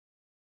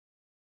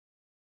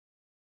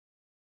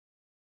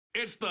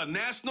It's the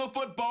National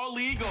Football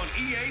League on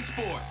EA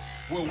Sports,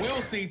 where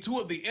we'll see two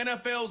of the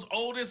NFL's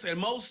oldest and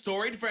most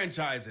storied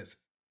franchises.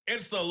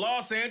 It's the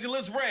Los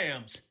Angeles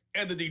Rams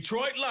and the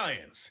Detroit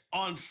Lions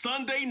on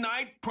Sunday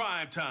night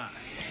primetime.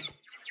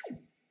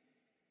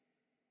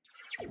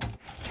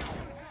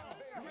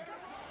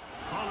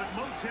 Call it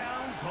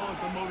Motown, call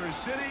it the Motor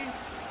City.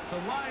 To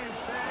Lions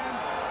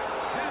fans,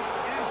 this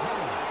is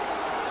home.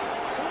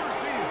 Ford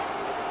Field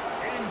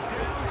in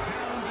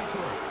downtown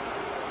Detroit.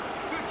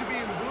 Good to be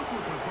in the booth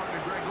with my partner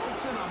Greg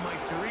Olson. I'm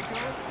Mike Tirico.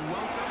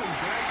 Welcome, and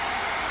Greg,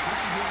 this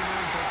is one of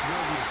those that's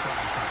worthy of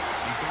prime time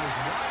because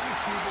wide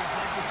receivers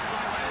like the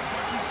spotlight as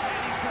much as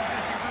any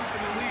position group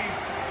in the league.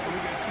 And we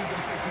got two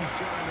guys who's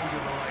shine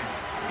under the lights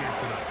here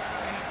tonight.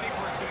 And I think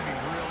where it's going to be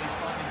really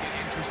fun and get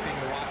interesting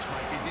to watch,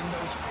 Mike, is in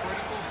those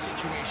critical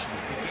situations.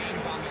 The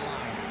game's on the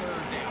line,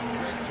 third down,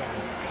 red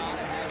zone,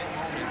 gotta have it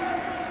moments.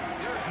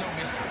 There is no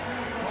mystery.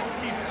 Both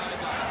these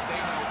sidelines, they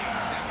know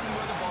exactly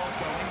where the ball's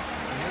going,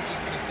 and they're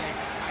just going to say,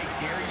 I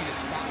dare you to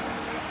stop it.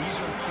 These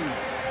are two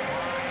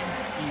prime,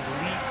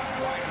 elite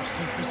wide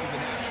receivers in the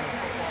National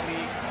Football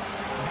League.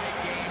 Night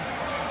game,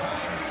 prime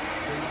time,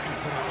 they're looking to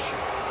put on a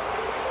show.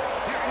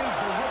 Here is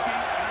the rookie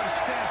out of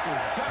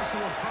Stafford,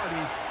 Joshua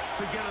Purdy,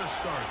 to get us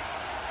started.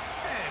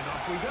 And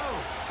off we go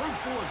from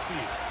Ford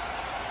Field.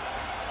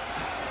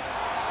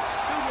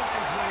 He'll work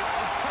his way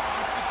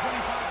across the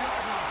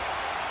 25-yard line.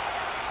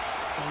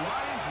 The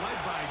Lions led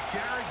by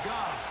Jared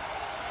Goff,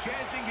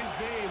 chanting his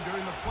name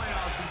during the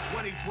playoffs in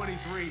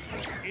 2023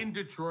 in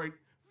Detroit.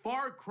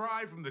 Far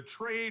cry from the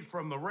trade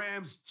from the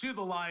Rams to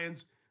the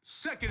Lions,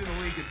 second in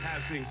the league in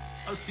passing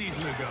a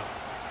season ago.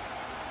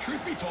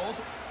 Truth be told,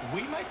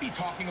 we might be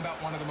talking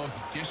about one of the most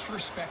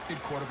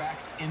disrespected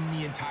quarterbacks in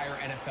the entire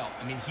NFL.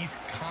 I mean, he's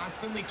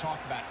constantly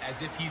talked about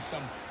as if he's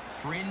some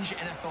fringe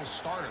NFL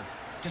starter,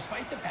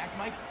 despite the fact,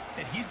 Mike,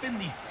 that he's been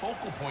the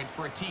focal point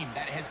for a team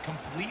that has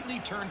completely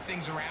turned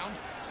things around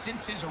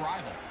since his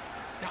arrival.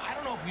 Now, I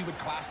don't know if we would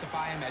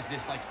classify him as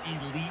this, like,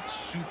 elite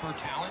super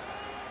talent,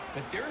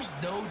 but there's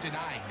no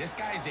denying this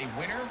guy is a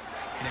winner,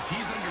 and if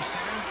he's under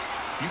center,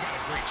 you got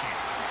a great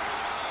chance.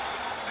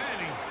 And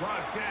he's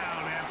brought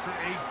down after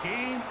a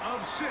gain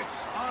of 6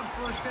 on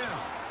first down.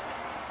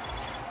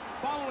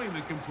 Following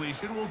the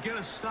completion, we'll get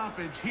a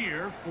stoppage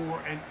here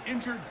for an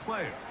injured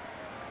player.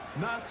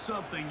 Not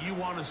something you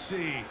want to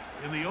see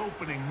in the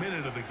opening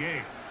minute of the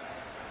game.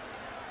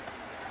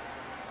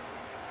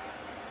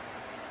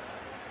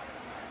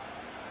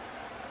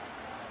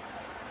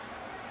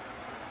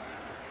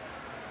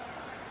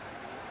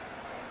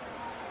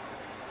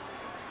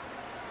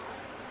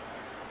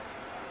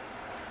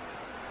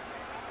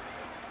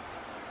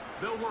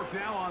 They'll work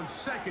now on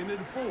 2nd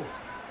and 4.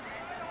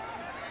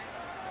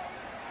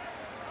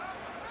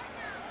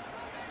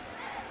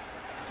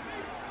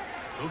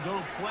 They'll go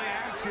play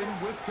action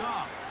with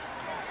Goff.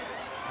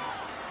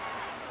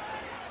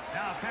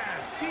 Now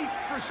pass deep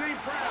for St.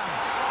 Brown.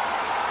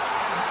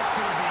 And that's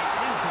going to be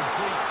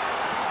incomplete.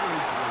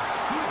 Coverage was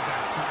good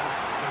that time.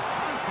 The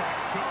contact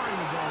jarring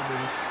the ball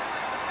loose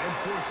and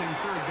forcing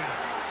third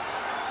down.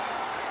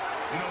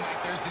 You know,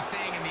 Mike, there's the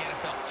saying in the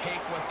NFL,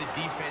 take what the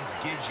defense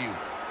gives you.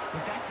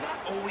 But that's not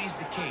always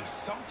the case.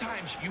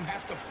 Sometimes you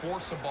have to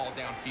force a ball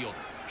downfield.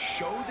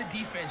 Show the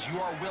defense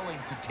you are willing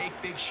to take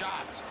big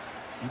shots.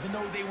 Even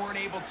though they weren't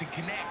able to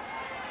connect,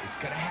 it's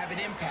going to have an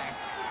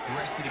impact the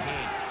rest of the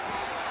game.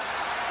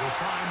 We'll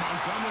find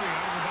Montgomery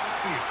out of the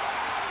backfield.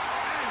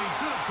 And he's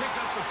going to pick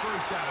up the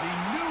first down. He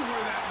knew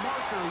where that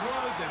marker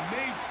was and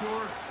made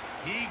sure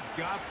he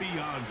got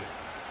beyond it.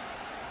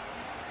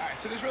 All right,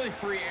 so there's really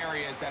 3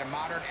 areas that a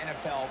modern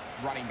NFL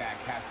running back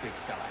has to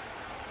excel at.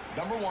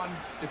 Number 1,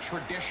 the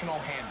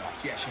traditional handoffs.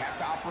 Yes, you have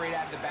to operate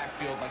out of the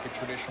backfield like a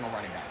traditional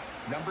running back.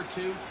 Number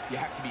 2, you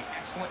have to be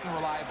excellent and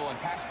reliable in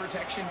pass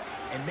protection,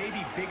 and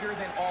maybe bigger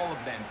than all of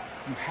them,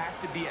 you have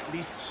to be at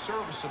least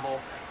serviceable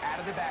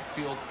out of the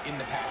backfield in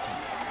the passing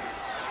game.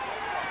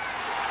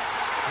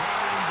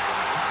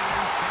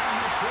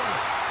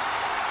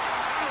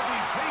 It'll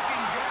be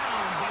taken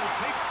down, but it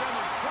takes them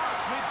across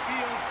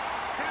midfield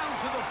down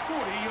to the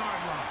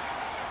 40-yard line.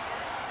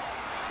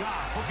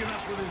 Goff hooking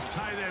up with his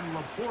tight end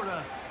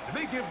Laporta, and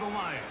they give the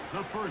Lions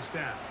a first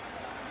down.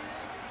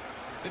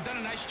 They've done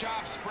a nice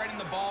job spreading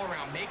the ball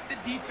around. Make the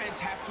defense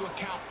have to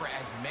account for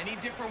as many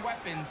different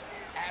weapons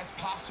as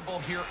possible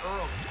here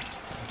early.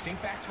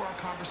 Think back to our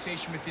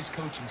conversation with this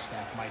coaching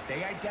staff, Mike.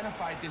 They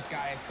identified this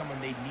guy as someone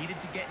they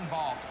needed to get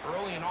involved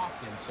early and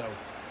often, so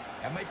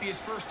that might be his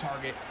first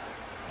target.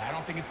 I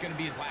don't think it's going to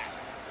be his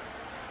last.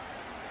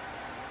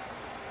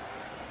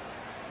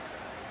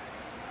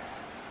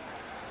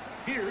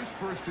 Here's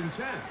 1st and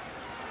 10.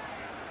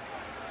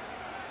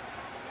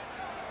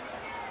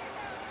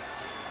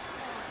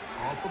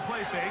 Off the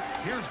play fake,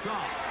 here's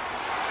Goff.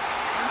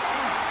 And it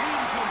was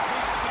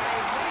incomplete, but a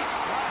late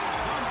flag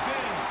comes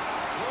in.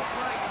 Looked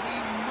like he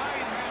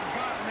might have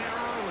gotten there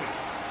early.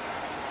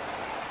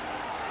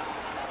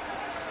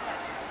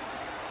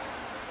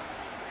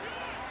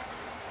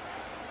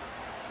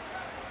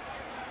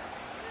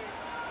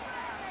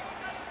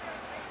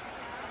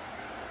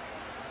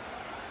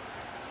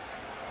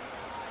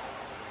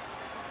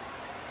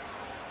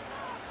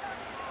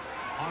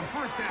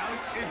 first down.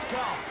 It's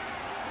gone.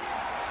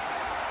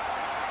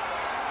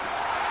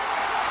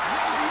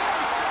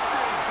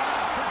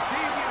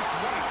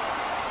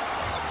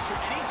 So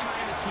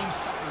anytime a team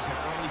suffers an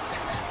early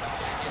setback like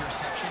that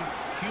interception,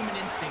 human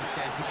instinct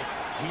says, Mike,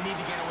 we need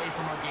to get away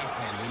from our game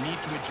plan. We need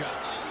to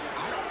adjust.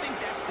 I don't think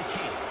that's the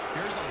case.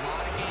 There's a lot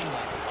of game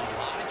left, a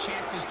lot of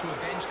chances to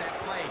avenge that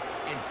play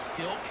and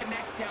still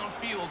connect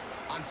downfield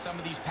on some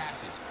of these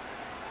passes.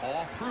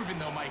 All proven,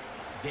 though, Mike,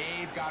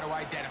 they've got to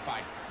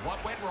identify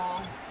what went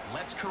wrong,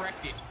 let's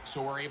correct it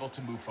so we're able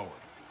to move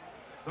forward.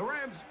 The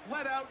Rams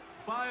led out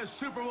by a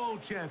Super Bowl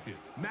champion,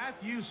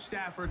 Matthew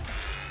Stafford,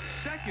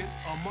 second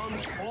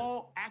amongst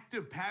all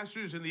active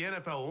passers in the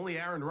NFL. Only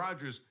Aaron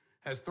Rodgers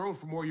has thrown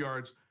for more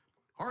yards.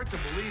 Hard to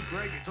believe,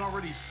 Greg, it's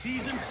already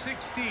season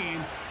 16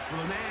 for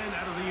the man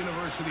out of the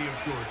University of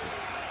Georgia.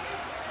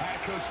 I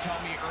had a coach tell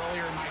me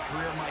earlier in my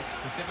career, Mike,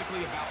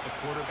 specifically about the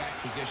quarterback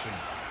position.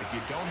 If you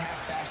don't have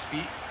fast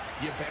feet,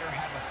 you better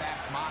have a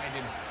fast mind.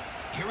 And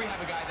here we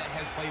have a guy that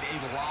has played a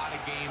lot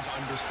of games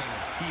under center.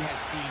 He has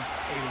seen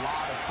a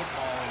lot of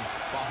football, and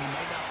while he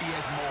might not be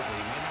as mobile,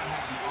 he might not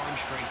have the arm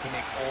strength to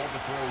make all the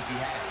throws he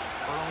had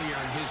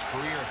earlier in his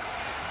career,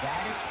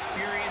 that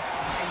experience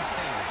behind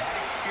center, that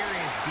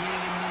experience being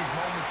in these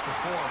moments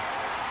before,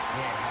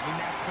 man, having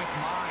that quick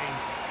mind,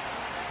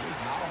 there's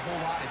not a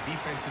whole lot of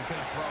defense is going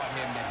to throw at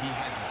him that he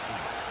hasn't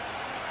seen.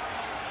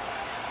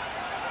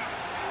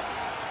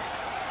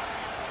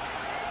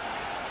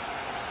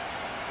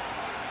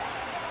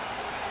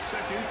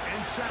 Second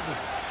and 7.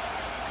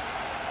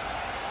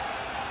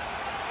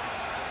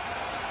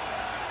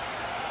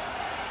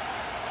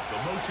 The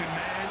motion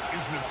man is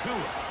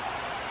Nacua.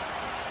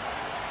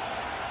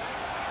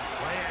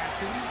 Play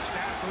action,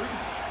 Stafford.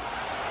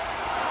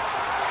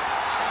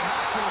 And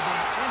that's going to be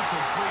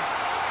incomplete.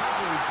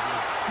 Coverage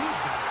was good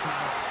that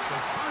time. The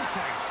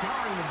contact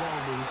jarring the ball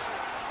loose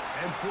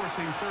and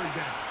forcing third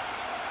down.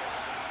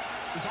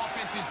 This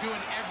offense is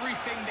doing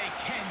everything they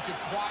can to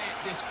quiet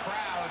this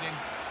crowd, and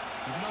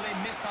even though they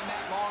missed on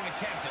that long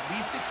attempt, at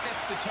least it sets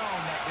the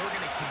tone that they're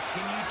going to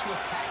continue to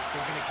attack.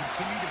 They're going to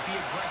continue to be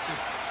aggressive,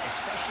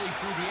 especially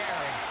through the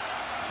air. And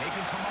if they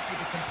can come up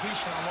with a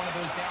completion on one of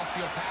those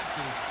downfield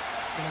passes,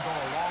 it's going to go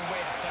a long way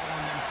to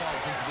settling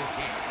themselves into this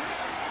game.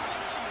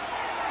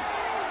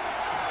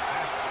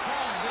 That's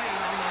hauled in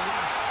on the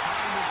left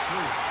by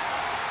Nacua.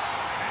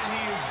 And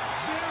he is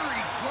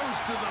very close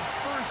to the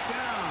first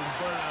down,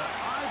 but an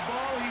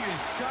eyeball, he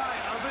is shy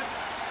of it.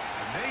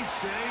 They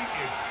say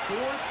it's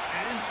 4th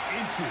and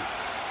inches.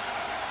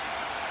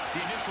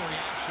 The initial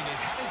reaction is,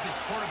 how does this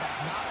quarterback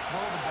not throw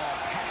the ball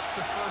past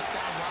the first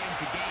down line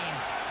to gain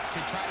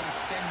to try to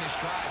extend this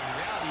drive? And the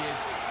reality is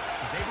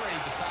they've already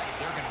decided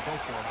they're going to go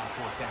for it on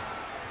 4th down.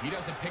 If he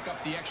doesn't pick up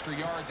the extra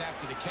yards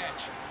after the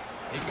catch,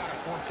 they've got a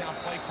 4th down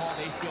play call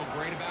they feel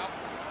great about,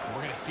 and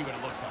we're going to see what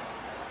it looks like.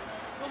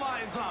 The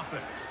Lions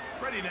offense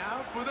ready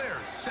now for their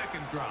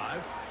second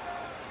drive.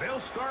 They'll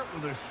start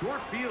with a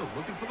short field,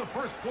 looking for the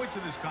first points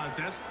of this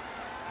contest.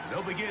 And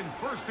they'll begin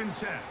 1st and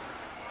 10.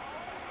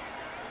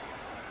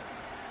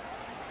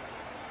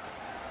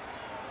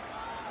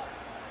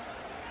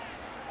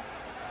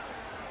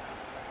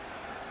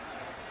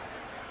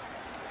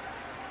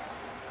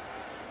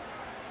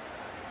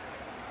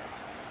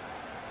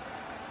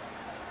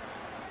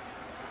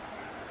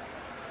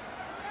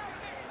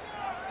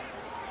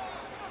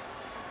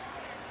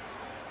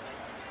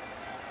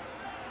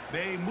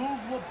 They move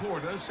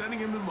Laporta, sending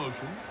him in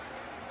motion.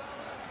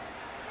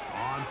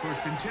 On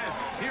 1st and 10,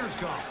 here's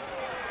Goff.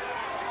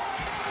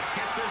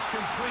 Get this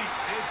complete.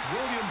 It's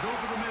Williams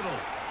over the middle.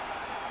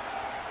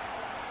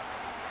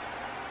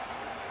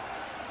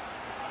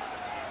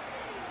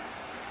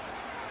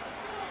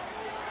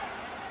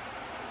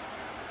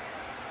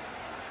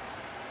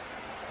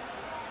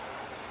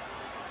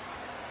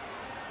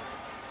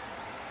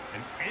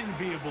 An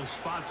enviable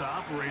spot to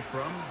operate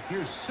from.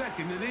 Here's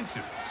 2nd and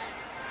inches.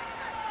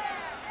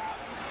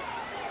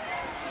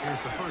 Here's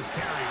the first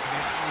carry for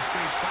the Iowa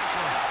State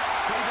Cyclones.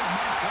 David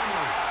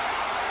Montgomery.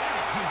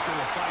 And he's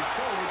going to fight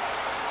forward.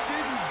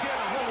 Didn't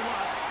get a whole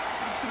lot,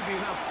 but it's going to be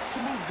enough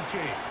to move the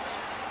chains.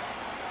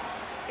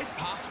 It's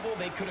possible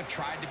they could have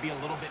tried to be a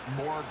little bit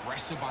more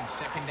aggressive on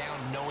 2nd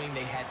down, knowing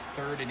they had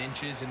 3rd and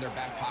inches in their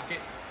back pocket.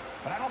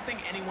 But I don't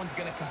think anyone's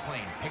going to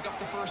complain. Pick up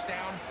the 1st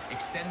down,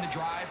 extend the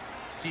drive,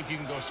 see if you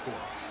can go score.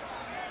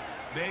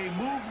 They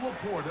move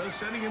Laporta,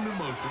 sending him in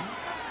motion.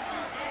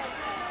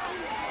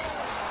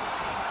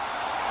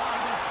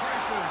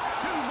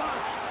 Too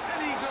much,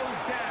 and he goes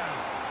down.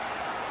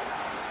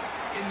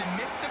 In the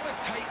midst of a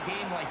tight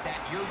game like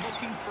that, you're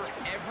looking for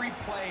every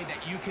play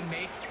that you can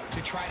make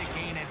to try to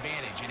gain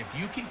advantage. And if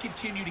you can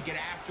continue to get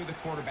after the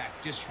quarterback,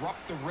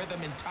 disrupt the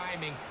rhythm and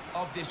timing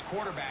of this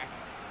quarterback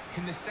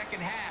in the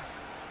second half,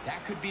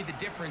 that could be the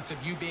difference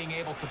of you being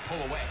able to pull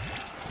away.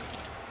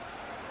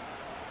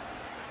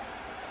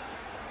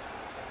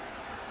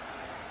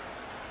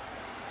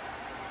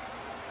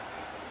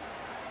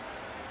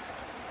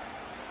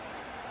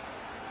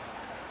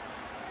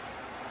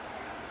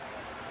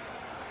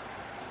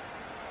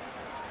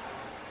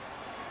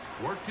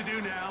 Work to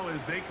do now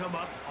as they come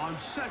up on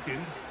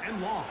 2nd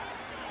and long.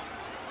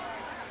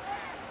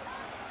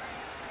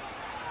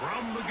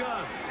 From the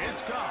gun,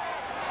 it's Goff.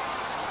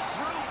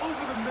 Throw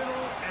over the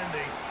middle, and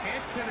they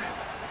can't connect.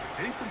 It's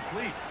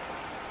incomplete.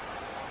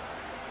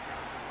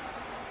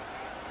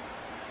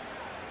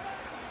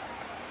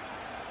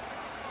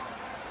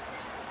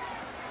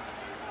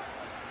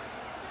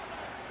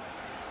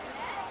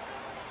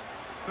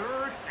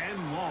 Third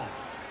and long.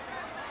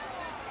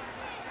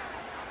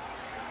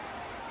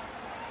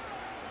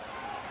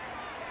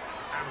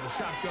 Out of the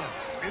shotgun,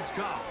 it's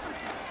Goff.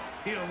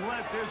 He'll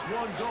let this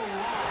one go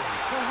long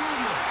for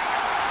Williams.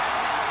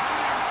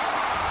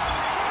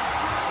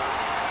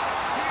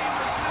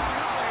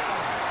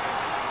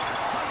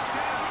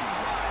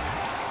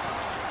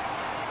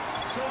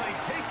 So they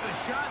take the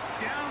shot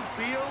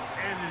downfield,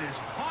 and it is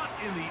caught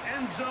in the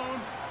end zone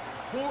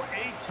for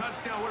a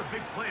touchdown. What a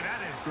big play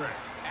that is, Greg.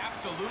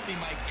 Absolutely,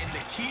 Mike. And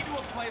the key to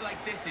a play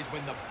like this is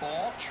when the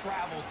ball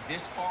travels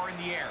this far in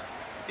the air,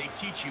 they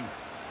teach you,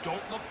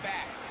 don't look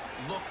back,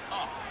 look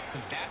up,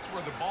 because that's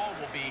where the ball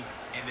will be.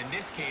 And in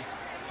this case,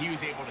 he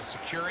was able to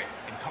secure it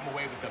and come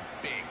away with a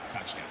big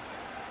touchdown.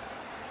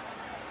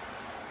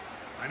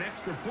 An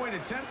extra point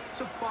attempt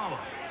to follow.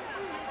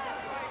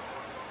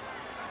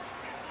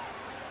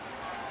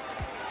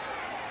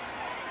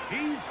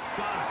 He's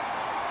got it.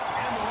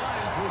 And the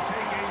Lions will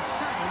take a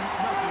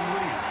 7-0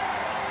 lead.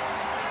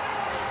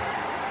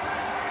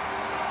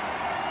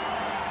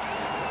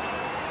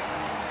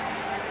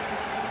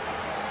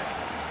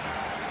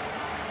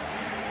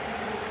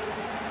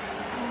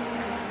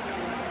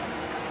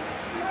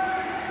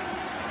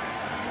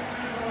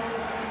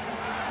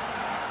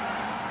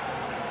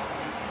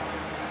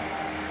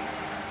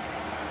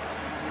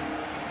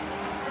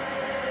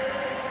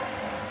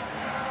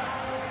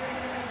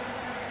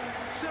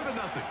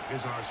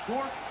 Is our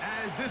score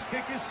as this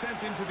kick is sent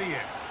into the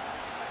air.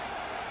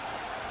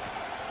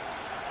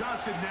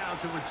 Johnson now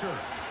to return.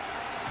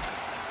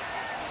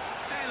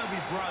 And it'll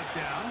be brought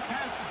down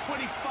past the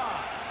 25.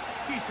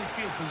 Decent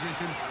field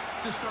position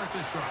to start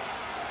this drive.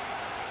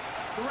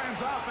 The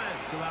Rams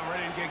offense about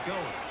ready to get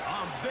going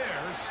on their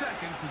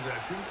second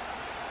possession.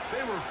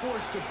 They were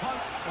forced to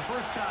punt the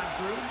first time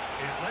through.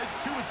 It led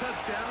to a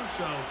touchdown,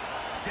 so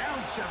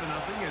down 7-0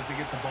 as they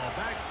get the ball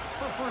back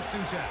for 1st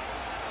and 10.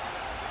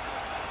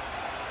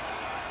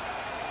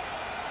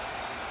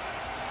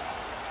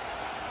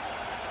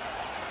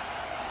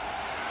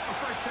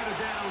 Set of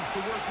downs to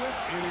work with.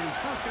 It is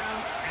 1st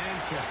down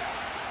and 10.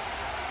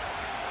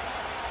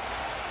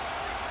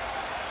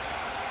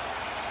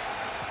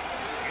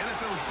 The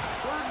NFL's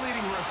 3rd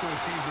leading rusher a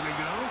season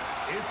ago.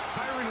 It's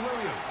Kyren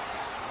Williams.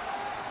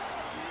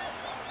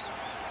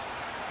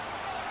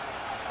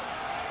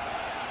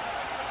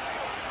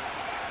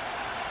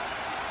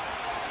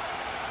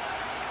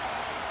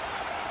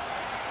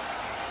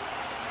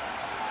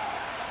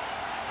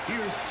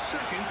 Here's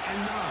 2nd and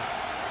 9.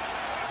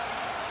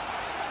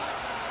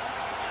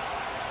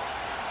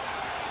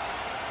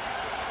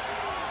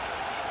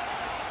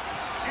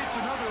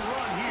 Another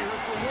run here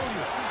for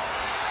Williams.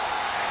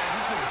 And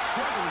he's going to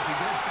struggle to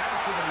get back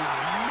to the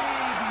line.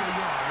 Maybe a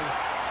yard.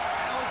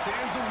 Alex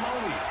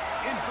Anzalone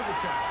in for the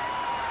tackle.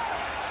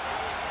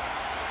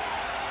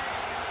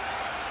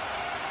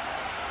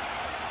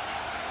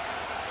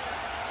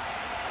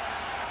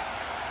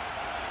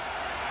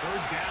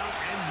 Third down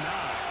and 9.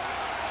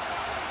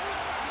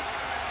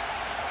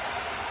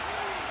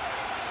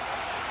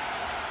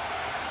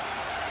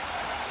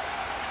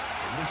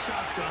 In the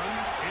shotgun,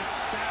 it's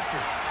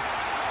Stafford.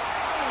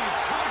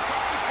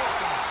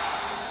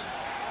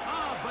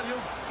 But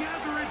he'll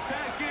gather it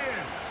back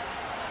in.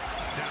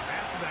 Now,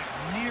 after that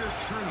near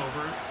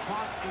turnover,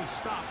 clock is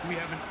stopped. We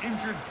have an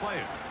injured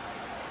player.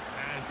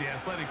 As the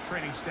athletic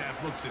training staff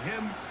looks at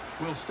him,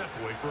 we'll step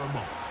away for a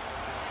moment.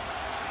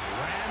 The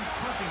Rams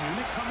punting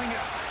unit coming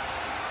out,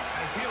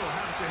 as he'll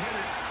have to hit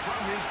it from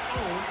his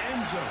own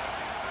end zone.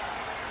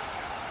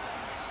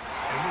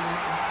 And we will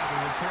not have a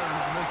return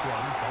on this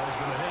one. Ball's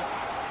going to hit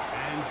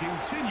and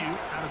continue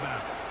out of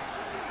bounds.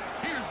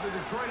 Here's the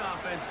Detroit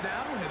offense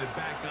now, headed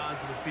back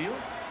onto the field.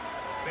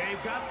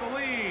 They've got the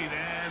lead,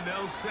 and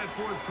they'll set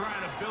forth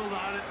trying to build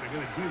on it. They're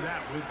going to do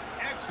that with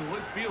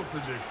excellent field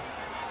position.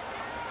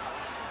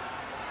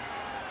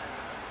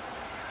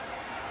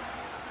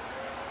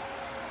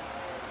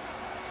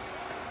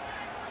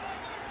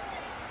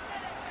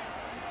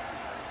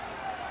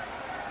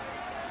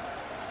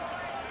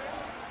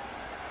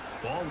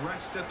 Ball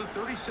rests at the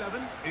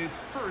 37. It's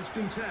 1st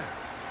and 10.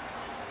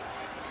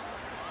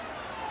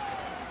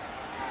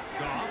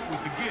 Goff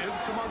with the give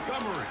to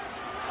Montgomery.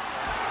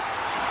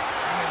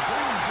 And they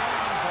bring him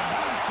down, but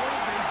not until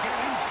they get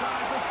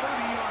inside the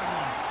 30-yard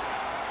line.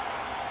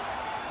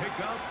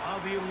 Pickup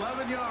of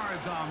 11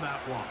 yards on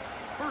that one.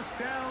 1st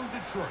down,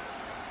 Detroit.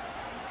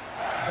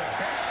 The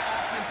best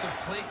offensive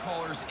play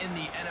callers in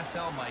the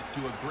NFL, Mike,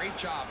 do a great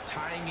job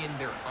tying in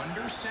their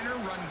under-center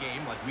run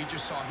game, like we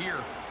just saw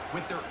here,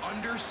 with their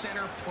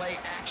under-center play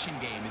action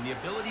game. And the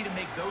ability to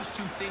make those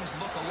two things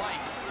look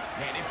alike,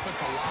 man, it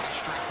puts a lot of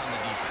stress on the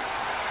defense.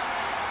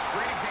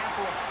 Great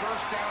example of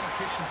first down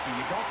efficiency.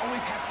 You don't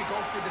always have to go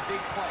for the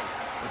big play,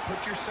 but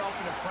put yourself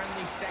in a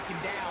friendly second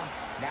down.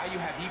 Now you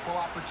have equal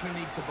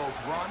opportunity to both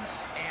run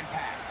and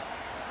pass.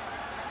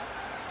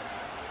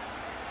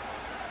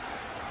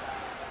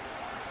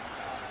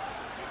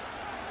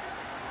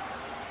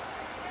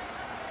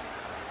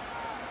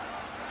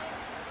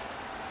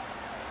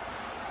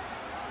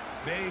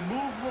 They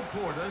move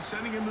Laporta,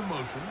 sending him in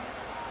motion.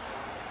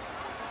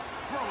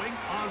 Throwing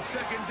on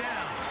second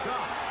down.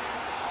 Goff.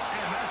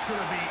 And that's going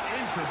to be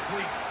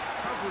incomplete.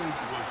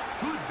 Coverage was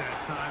good that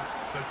time.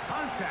 The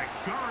contact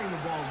jarring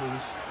the ball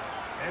loose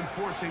and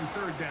forcing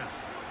third down.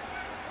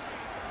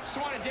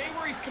 So on a day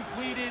where he's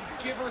completed,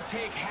 give or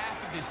take half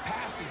of his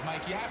passes,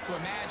 Mike, you have to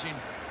imagine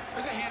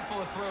there's a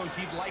handful of throws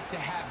he'd like to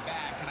have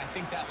back, and I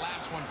think that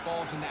last one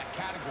falls in that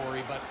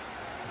category. But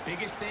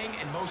biggest thing,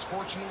 and most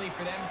fortunately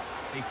for them,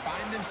 they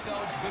find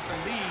themselves with a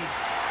lead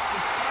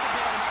despite a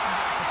bit of an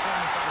up-and-down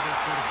performance out of their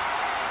quarterback.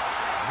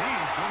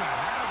 He's going to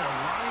have a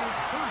Lions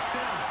first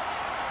down,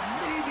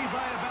 maybe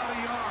by about a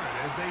yard,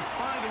 as they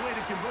find a way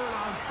to convert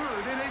on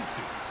 3rd and 8.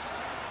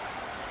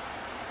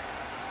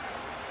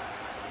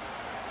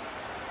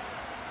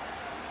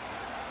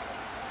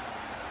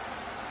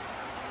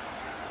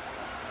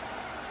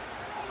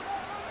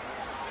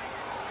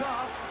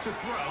 Goff to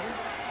throw.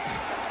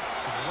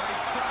 To the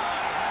right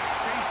side. That's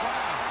St.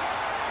 Brown.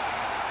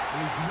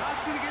 He's not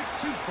going to get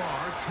too far.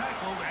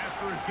 Tackled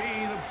after a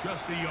gain of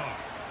just a yard.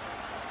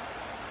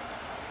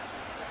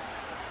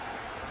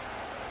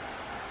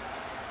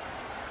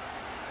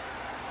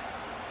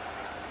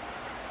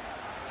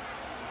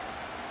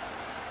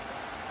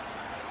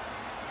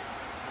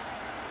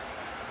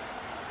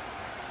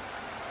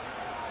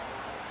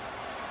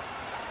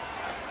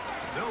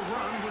 They'll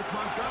run with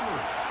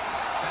Montgomery.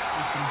 That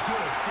was some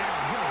good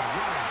downhill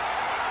running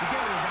to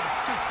get it about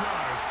 6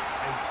 yards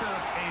and set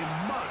up a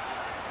much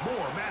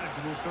more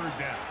manageable third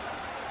down.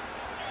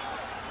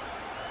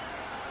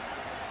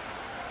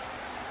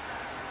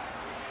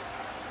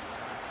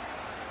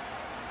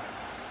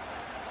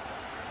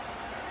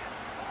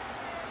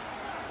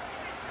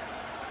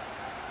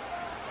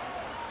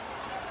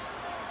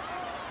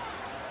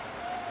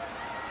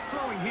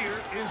 Throwing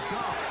here is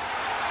Goff.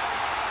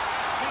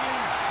 It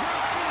is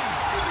broken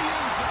in the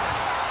end zone.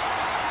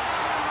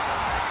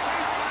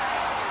 St.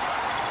 Brown.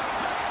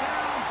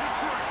 Touchdown,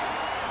 Detroit.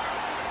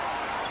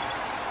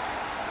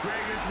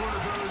 Greg, it's one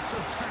of those,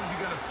 sometimes you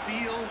got to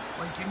feel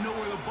like you know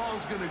where the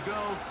ball's going to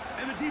go,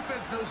 and the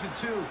defense knows it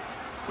too,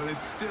 but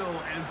it still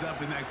ends up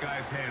in that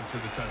guy's hands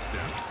for the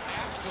touchdown.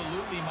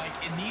 Absolutely, Mike.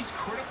 In these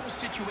critical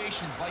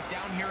situations, like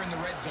down here in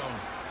the red zone,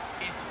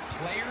 it's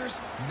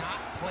players, not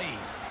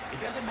plays. It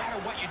doesn't matter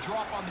what you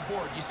draw up on the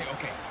board. You say,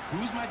 okay,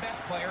 who's my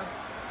best player?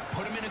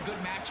 Put him in a good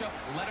matchup,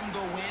 let him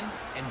go win,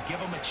 and give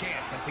him a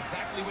chance. That's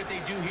exactly what they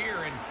do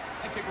here, and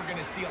I think we're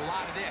going to see a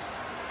lot of this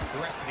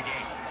the rest of the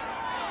game.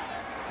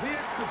 The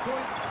extra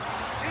point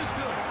is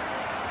good.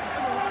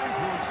 And the Lions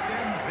will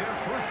extend their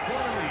first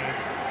quarter lead.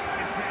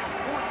 It's now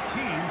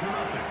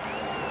 14-0.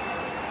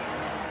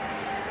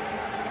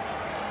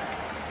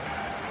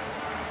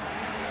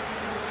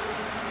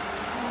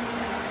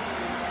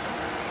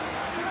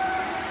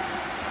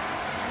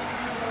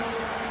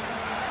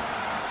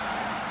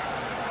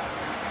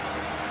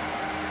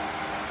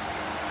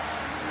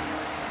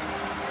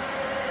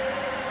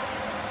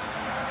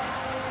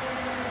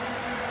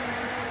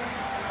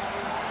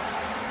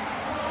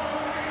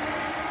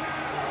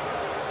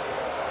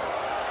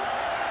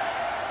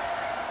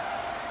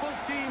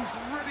 Teams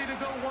ready to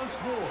go once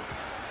more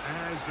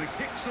as the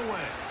kick's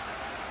away.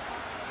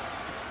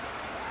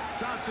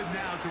 Johnson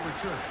now to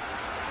return.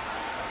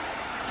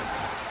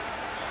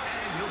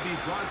 And he'll be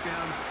brought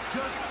down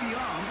just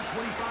beyond the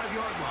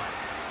 25-yard line.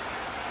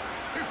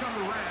 Here come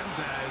the Rams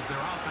as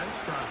their offense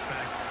trots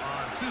back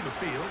onto the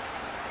field.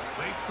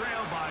 They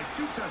trail by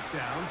 2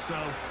 touchdowns, so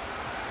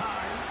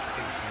time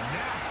is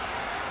now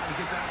to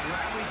get that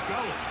rally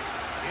going.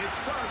 It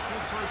starts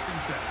with 1st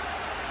and 10.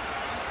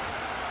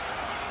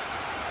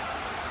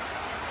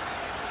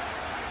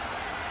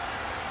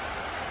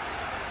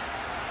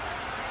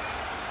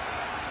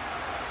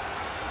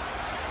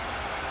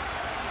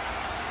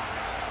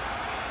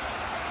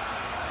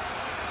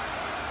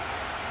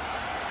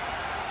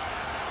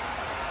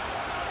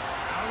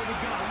 The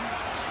gun,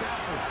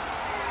 Stafford.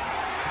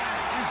 That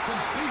is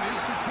completed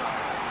to Cook.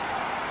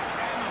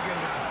 And they'll get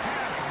about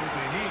half of what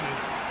they needed.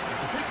 It's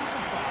a pickup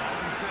of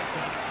 5 and sets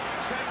up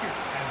 2nd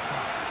and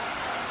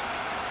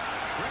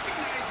 5.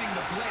 Recognizing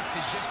the blitz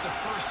is just the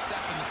first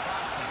step in the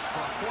process for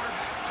a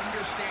quarterback,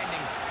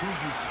 understanding who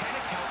you can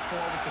account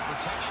for with the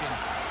protection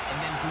and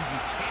then who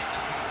you can't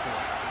account for.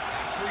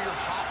 That's where your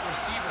hot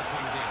receiver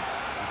comes in.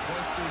 He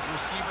points to his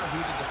receiver, who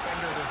the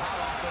defender they're hot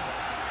off of.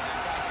 That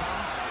guy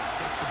comes,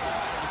 gets the ball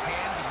out of his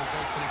hand, and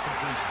results in a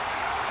completion.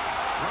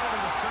 Throw to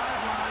the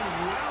sideline.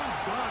 Well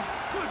done.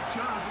 Good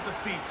job with the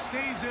feet.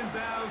 Stays in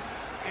bounds.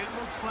 It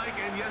looks like,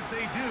 and yes,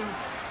 they do,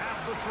 have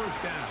the first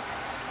down.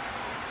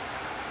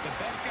 The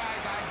best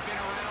guys I've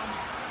been around,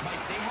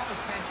 Mike, they have a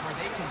sense where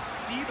they can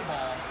see the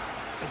ball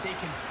but they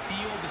can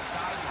feel the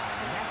sideline.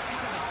 And that's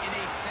kind of an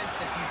innate sense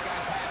that these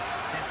guys have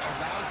that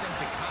allows them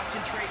to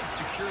concentrate and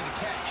secure the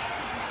catch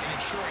and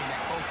ensuring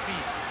that both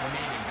feet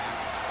remain in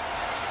balance.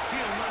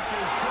 He'll let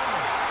this go.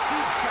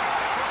 Deep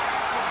shot.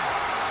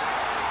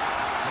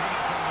 I think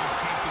it's one of those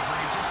cases where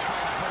you're just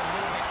trying to put a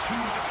little bit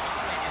too much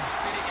on it and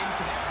fit it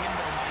into that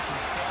window, Mike,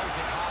 and sails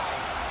it high.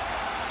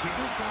 Give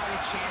his guy a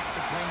chance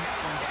to bring that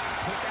one down.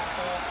 Put that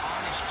ball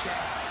on his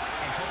chest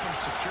and help him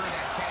secure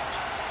that catch.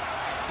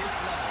 At this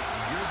level,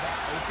 when you're that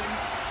open,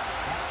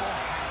 that ball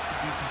has to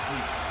be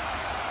complete.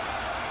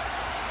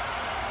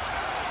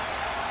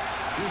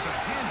 Here's a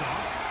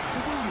handoff to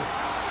Williams.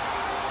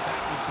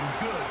 That was some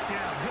good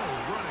downhill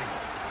running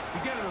to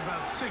get him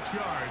about 6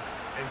 yards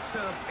and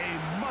set up a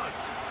much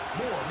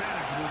more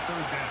manageable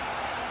third down.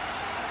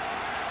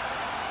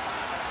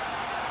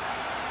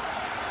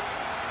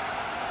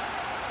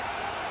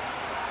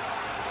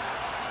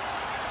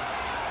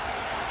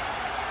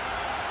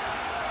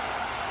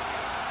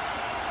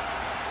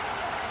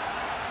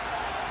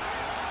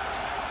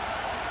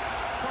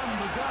 From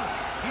the gun,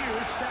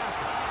 here's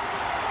Stafford.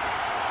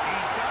 He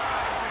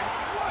dives, and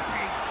what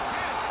a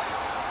catch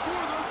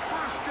for the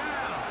first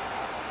down.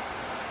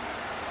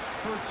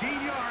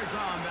 13 yards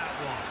on that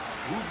one.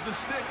 Move the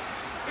sticks.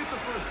 It's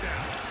a first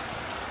down.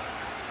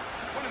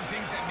 One of the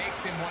things that makes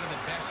him one of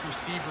the best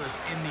receivers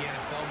in the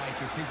NFL, Mike,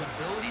 is his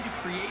ability to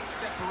create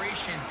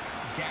separation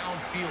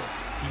downfield.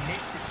 He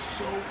makes it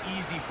so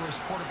easy for his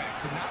quarterback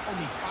to not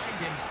only find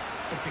him,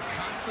 but to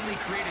constantly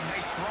create a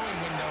nice throwing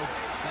window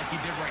like he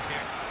did right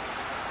there.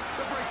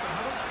 They'll break the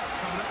huddle.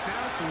 Coming up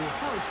now for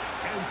first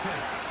and 10.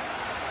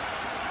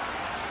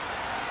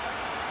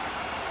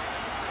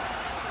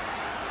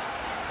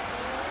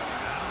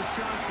 Out of the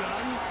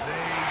shotgun,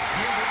 they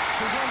give it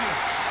to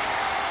Williams.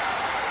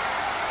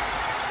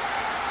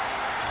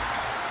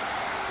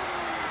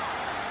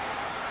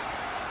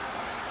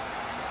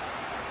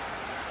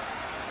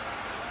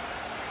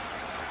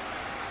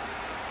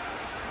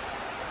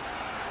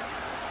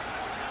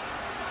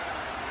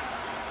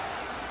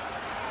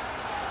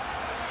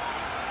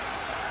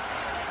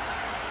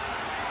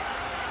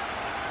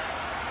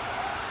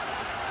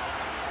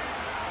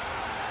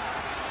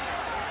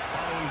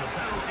 Following the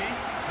penalty,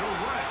 he'll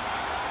run it.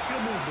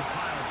 He'll move the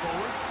pile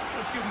forward.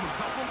 Let's give him a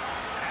couple.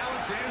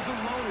 Alex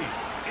Anzalone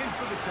in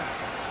for the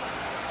tackle.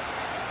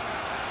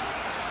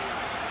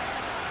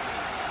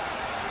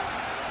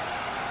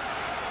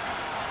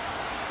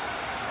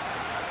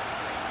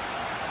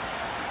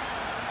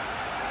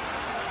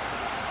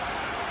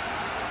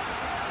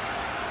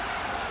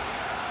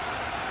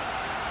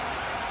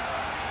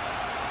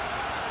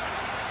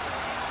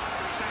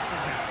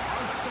 Stafford now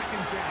on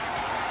second down.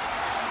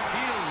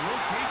 He'll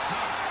locate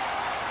Cobb.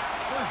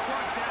 First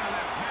brought down,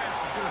 that pass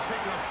is going to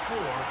pick up 4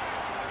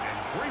 and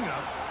bring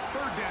up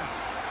third down.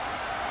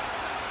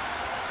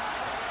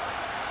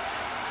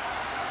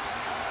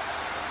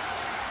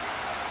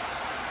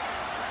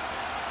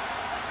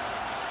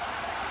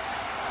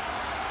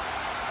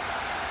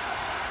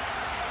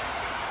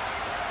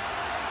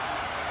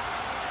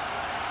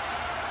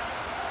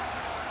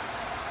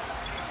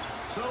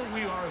 So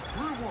we are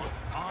through one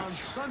on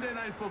Sunday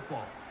Night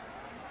Football.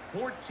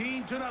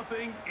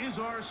 14-0 is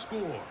our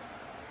score.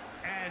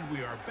 And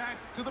we are back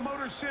to the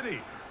Motor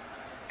City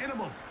in a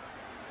moment.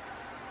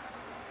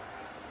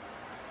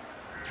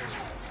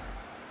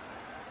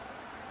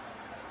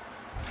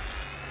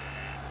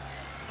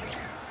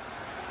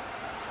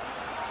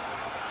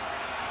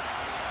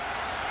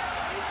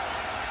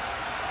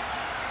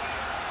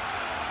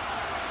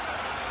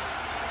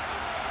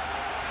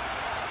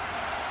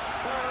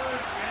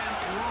 Third and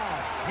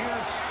long.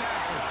 Here's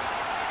Stafford.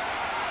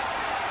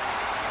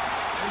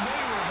 And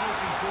they were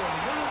hoping for a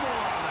little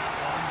more on that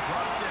one.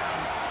 Dropped down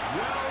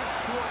well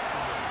short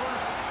of the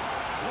first.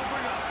 We'll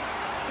bring up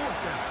fourth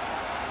down.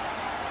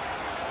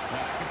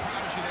 Well, I can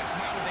promise you that's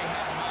not what they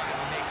had in mind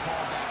when they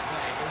called that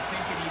play. They're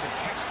thinking either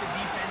catch the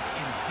defense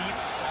in deep,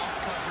 soft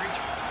coverage,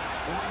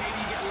 or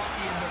maybe get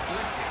lucky in the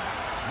blitzing.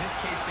 In this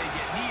case, they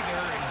get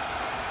neither and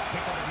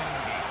pick up a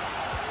minimum gain.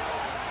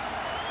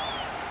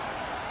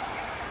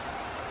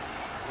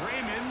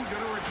 Raymond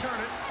going to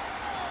return it.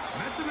 And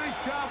that's a nice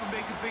job of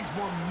making things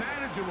more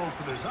manageable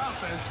for this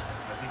offense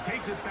as he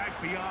takes it back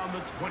beyond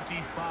the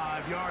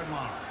 25-yard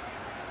line.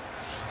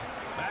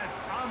 That's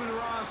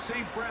Amon-Ra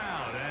St.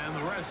 Brown and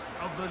the rest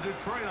of the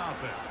Detroit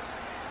offense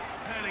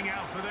heading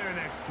out for their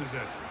next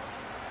possession.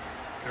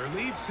 Their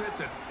lead sits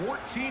at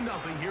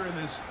 14-0 here in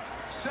this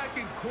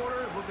second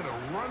quarter, looking to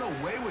run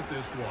away with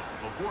this one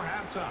before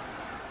halftime.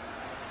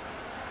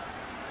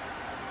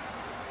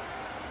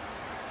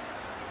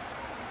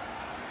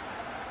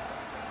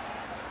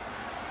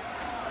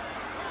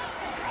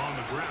 On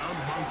the ground,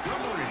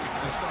 Montgomery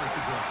to start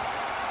the drive.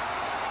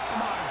 A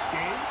modest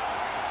gain,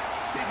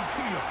 maybe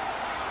 2 yards.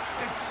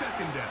 It's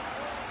second down.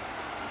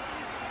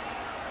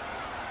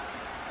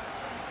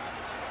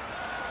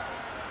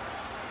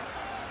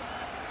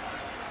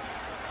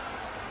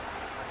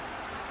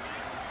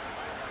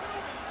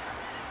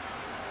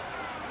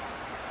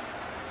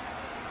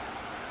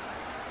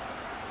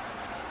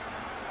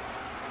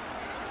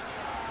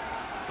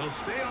 He'll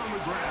stay on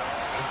the ground.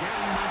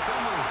 Again,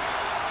 Montgomery.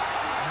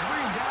 And they bring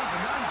him down,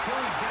 but not until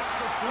he gets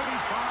the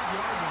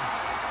 45-yard line.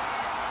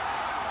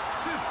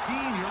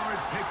 15-yard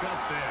pickup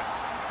there.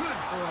 Good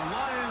for a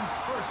Lions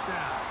first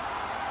down.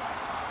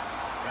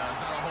 Well,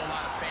 there's not a whole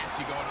lot of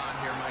fancy going on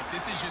here, Mike.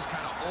 This is just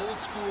kind of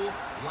old school,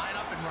 line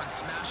up and run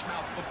smash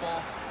mouth football.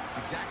 It's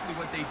exactly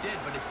what they did,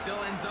 but it still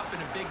ends up in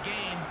a big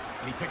game,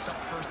 and he picks up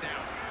the first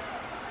down.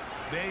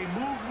 They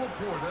move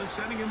Laporta,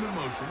 sending him in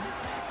motion.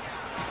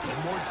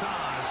 One more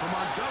time for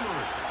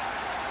Montgomery.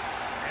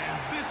 And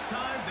this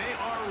time they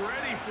are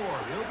ready for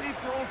it. He'll be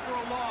thrown for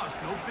a loss.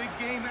 No big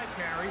gain that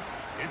carry.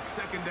 It's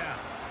second down.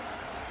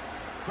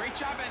 Great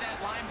job by that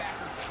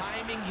linebacker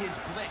timing his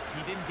blitz.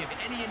 He didn't give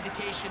any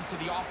indication to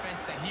the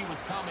offense that he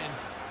was coming,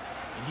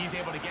 and he's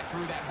able to get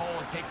through that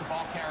hole and take the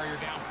ball carrier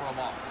down for a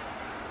loss.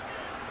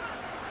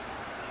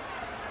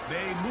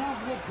 They move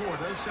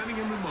Laporta, sending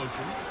him in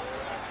motion.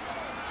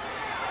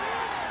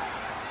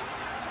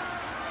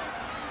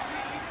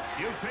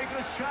 He'll take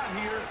a shot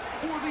here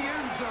for the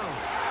end zone.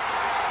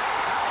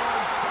 That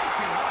one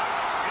broken up,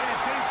 and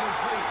it's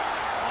incomplete.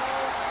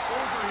 All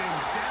over him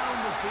down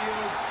the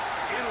field.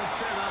 It'll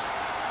set up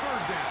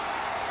third down.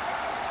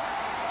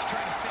 He's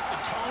trying to set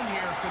the tone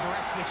here for the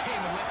rest of the game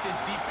and let this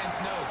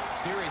defense know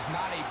there is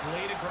not a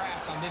blade of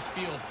grass on this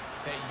field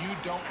that you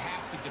don't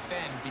have to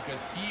defend,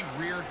 because he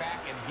reared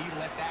back and he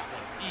let that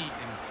one eat.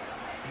 And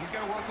he's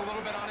got to work a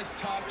little bit on his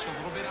touch, a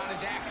little bit on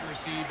his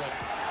accuracy, but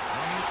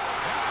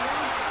that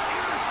one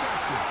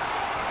intercepted.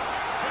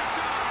 Picked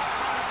up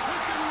by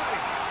quick and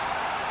late.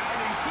 And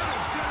he's going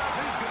to set up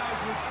his guys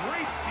with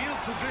great field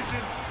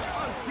position.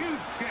 A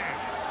huge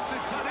chance to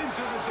cut into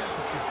this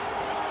deficit.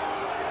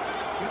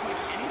 You know,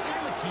 like,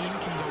 anytime a team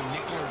can go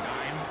nickel or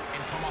dime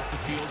and come off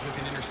the field with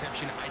an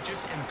interception, I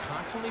just am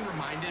constantly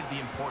reminded of the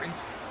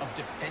importance of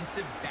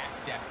defensive back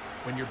depth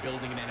when you're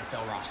building an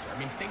NFL roster. I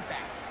mean, think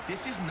back.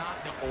 This is not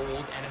the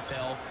old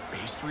NFL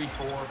base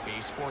 3-4,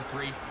 base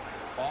 4-3.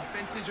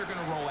 Offenses are going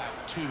to roll out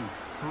 2,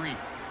 3,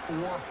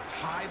 4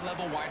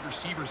 high-level wide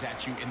receivers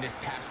at you in this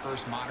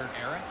pass-first modern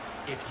era.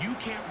 If you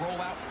can't roll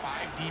out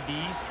 5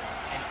 DBs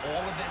and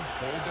all of them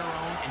hold their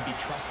own and be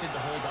trusted to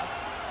hold up,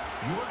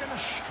 you are going to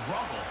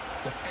struggle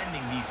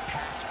defending these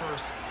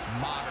pass-first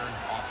modern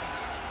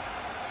offenses.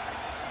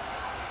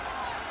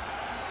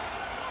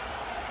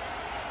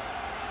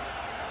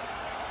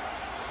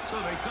 So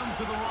they come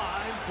to the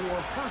line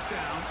for first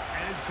down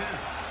and 10.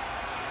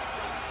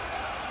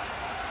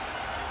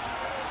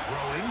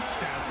 Throwing,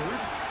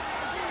 Stafford.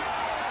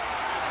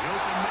 The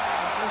open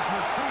man is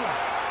McCoy.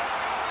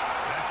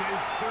 That's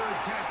his third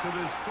catch of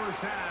this first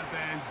half,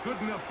 and good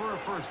enough for a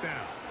first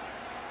down.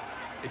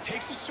 It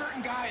takes a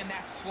certain guy in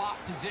that slot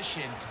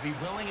position to be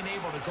willing and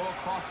able to go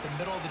across the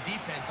middle of the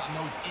defense on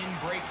those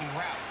in-breaking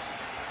routes.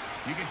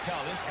 You can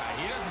tell this guy,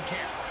 he doesn't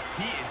care.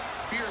 He is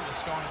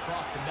fearless going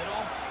across the middle,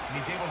 and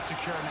he's able to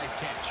secure a nice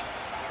catch.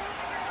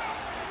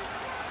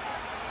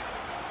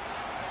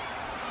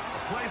 A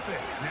play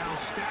fake. Now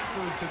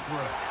Stafford to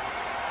throw.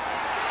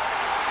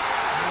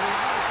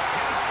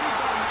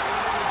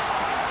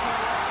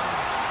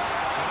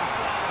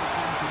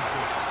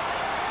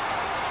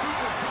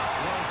 Cooper Kupp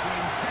was the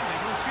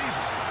intended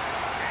receiver,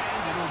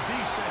 and it'll be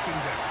second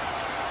down.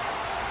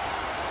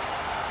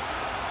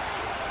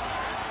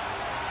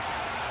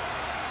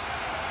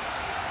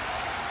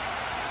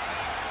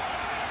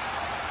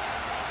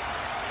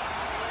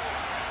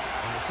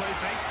 On the play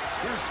fake,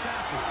 here's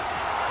Stafford.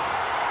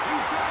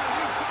 He's got it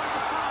inside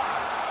the 5.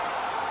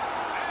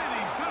 And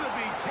he's going to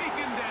be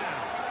taken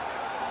down.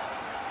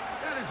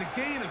 That is a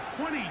gain of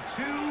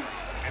 22,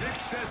 and it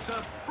sets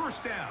up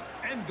first down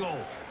and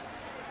goal.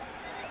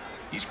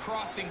 These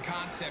crossing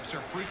concepts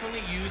are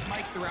frequently used,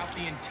 Mike, throughout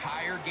the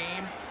entire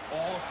game,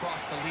 all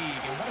across the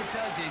league. And what it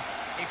does is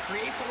it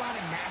creates a lot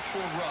of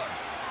natural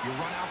rubs. You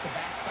run out the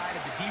backside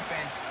of the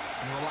defense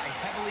and rely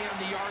heavily on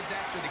the yards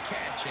after the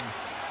catch, and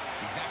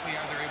it's exactly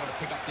how they're able to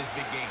pick up this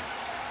big game.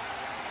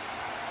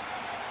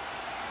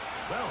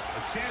 Well,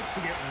 a chance to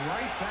get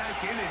right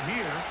back in it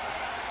here.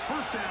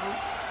 First down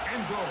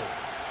and goal.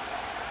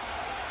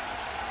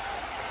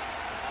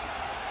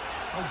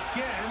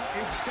 Again,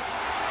 it's...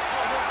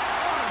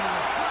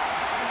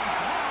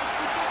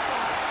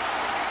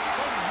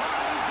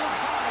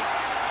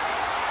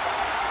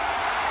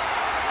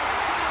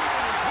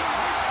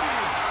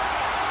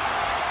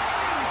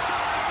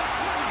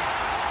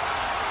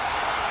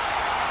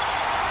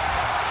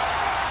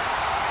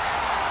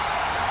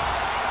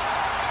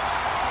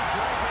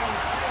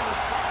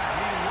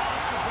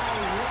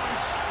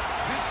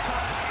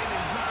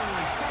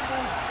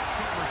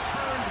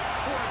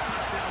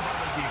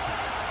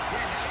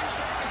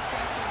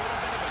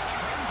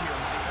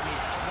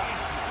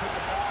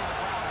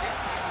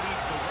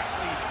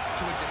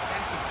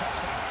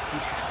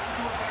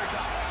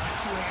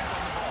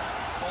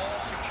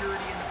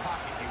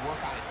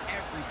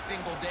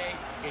 single day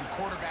in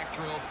quarterback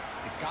drills.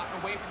 It's gotten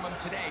away from them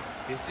today.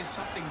 This is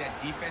something that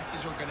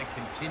defenses are going to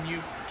continue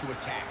to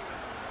attack.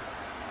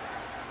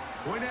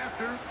 Point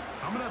after,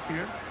 coming up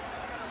here.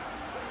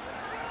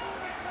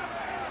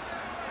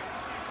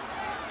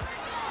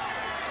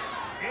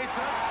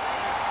 gets up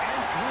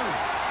and through.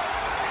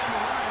 And the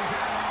Lions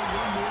add on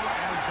one more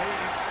as they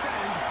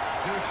extend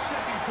their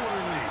second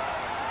quarter lead.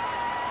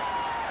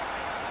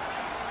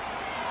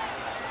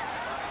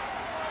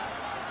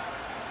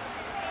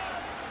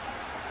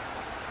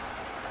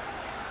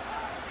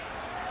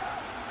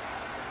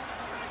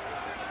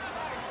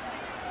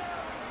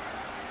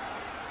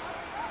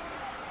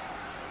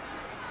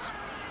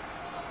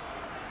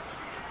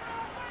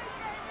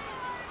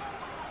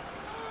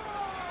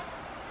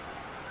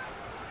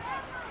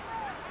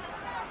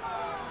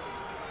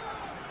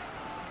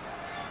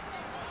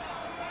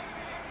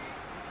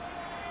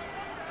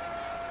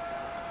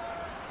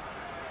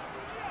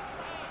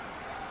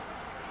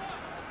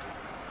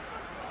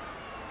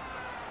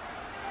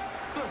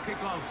 The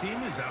kickoff team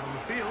is out on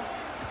the field,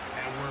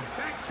 and we're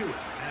back to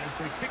it as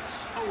the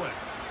kicks away.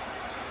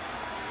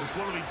 This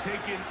one will be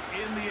taken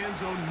in the end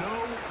zone.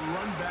 No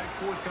run back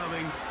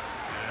forthcoming,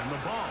 and the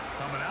ball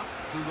coming out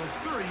to the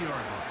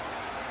 30-yard line.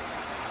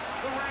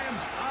 The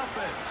Rams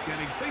offense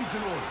getting things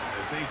in order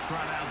as they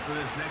trot out for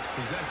this next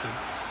possession.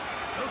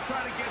 They'll try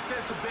to get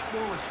this a bit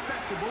more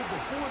respectable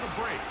before the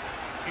break.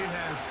 It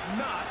has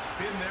not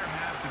been their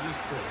half to this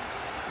point.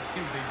 Let's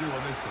see what they do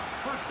on this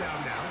drive. First down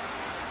now.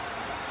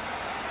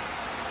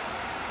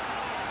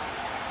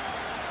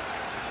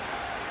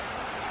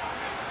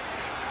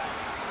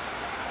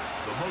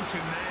 The motion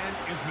man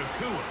is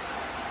Nacua.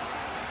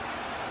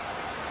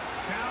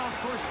 Now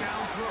first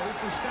down throw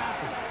for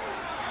Stafford.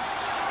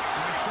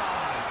 Right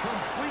side,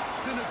 complete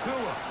to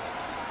Nacua.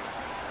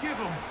 Give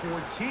him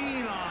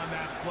 14 on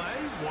that play.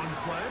 One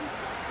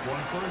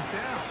first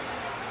down.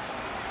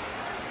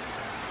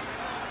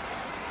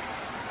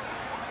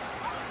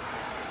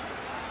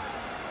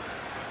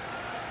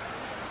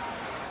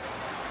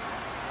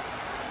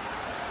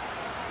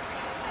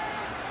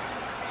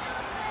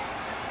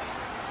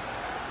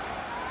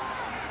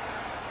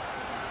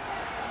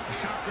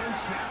 Shotgun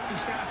snap to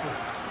Stafford.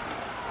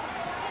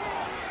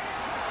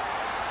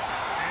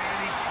 And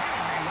he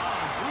can't hang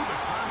on through the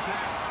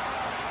contact.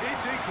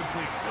 It's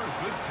incomplete. What a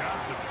good job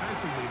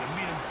defensively to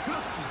meet him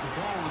just as the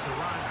ball was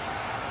arriving.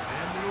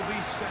 And it'll be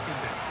second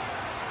down.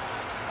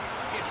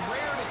 It's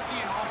rare to see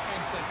an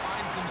offense that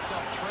finds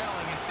themselves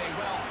trailing and say,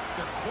 well,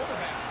 their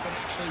quarterback's been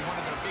actually one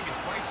of their biggest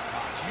bright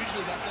spots.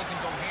 Usually that doesn't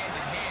go hand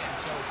in hand.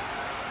 So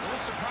it's a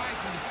little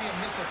surprising to see him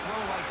miss a throw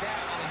like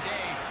that on a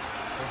day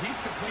where he's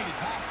completed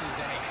passes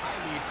at a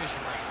highly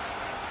efficient rate.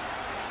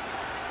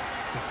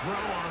 To throw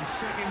on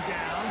second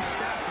down,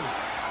 Stafford.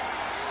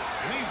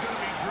 And he's going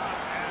to be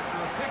dropped after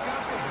a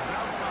pickup of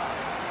about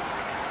 5.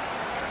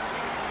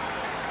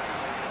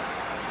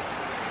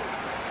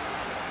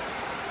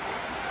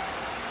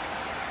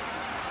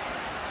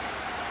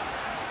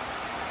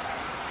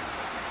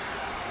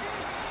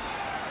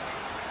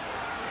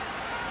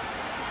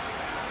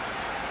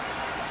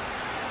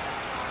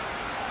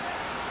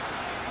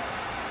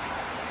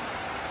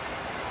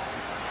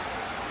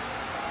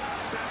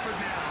 Stafford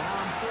now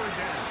on third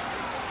down.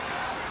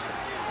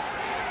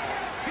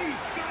 He's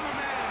got a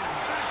man.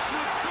 That's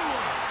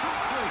Nacua.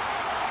 Complete.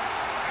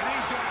 And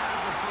he's going to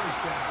have the first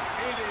down.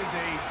 It is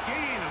a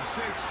gain of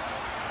 6.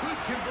 Good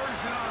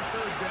conversion on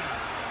third down.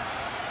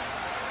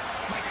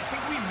 Mike, I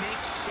think we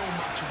make so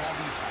much of all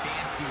these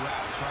fancy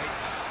routes, right?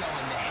 The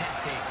selling, the head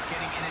fakes,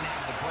 getting in and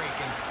out of the break.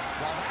 And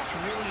while that's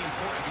really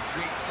important to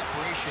create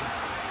separation,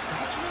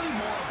 that's really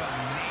more of a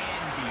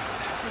man beater.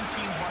 That's when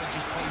teams want to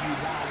just play you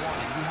one-on-one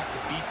and you have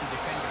to beat the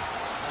defender.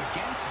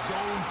 Against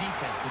zone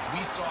defense, like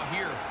we saw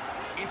here,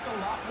 it's a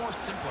lot more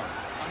simpler.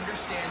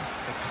 Understand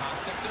the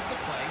concept of the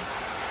play,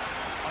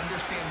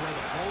 understand where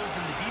the holes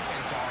in the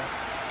defense are,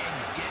 and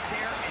get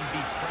there and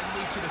be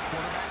friendly to the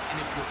quarterback.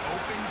 And if you're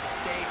open,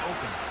 stay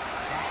open.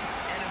 That's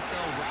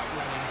NFL route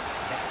running.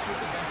 That's what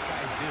the best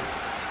guys do.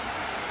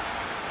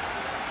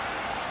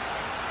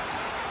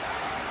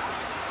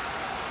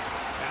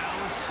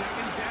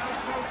 Second down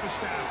throw for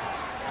Stafford.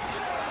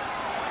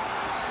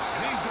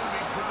 And he's going to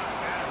be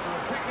dropped after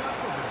a pickup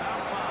of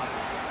about 5.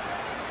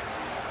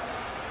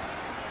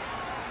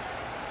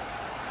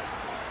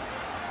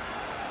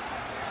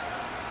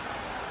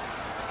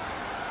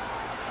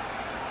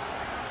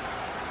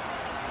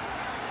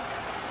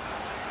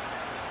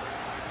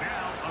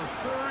 Now a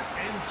 3rd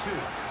and 2.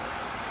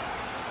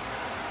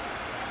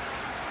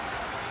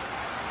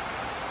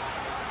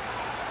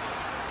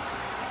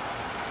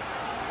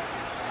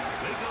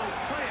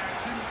 Play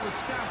action with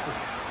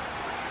Stafford.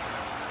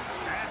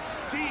 That's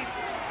deep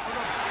for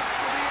the back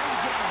of the end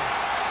zone.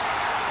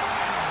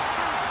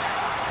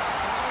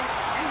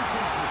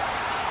 Incomplete.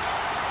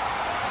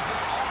 As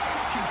this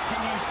offense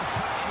continues to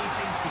put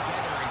anything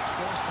together and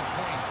score some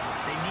points,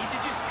 they need to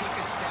just take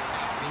a step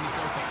back. They need to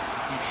say, okay,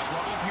 we've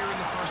struggled here in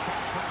the first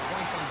half, putting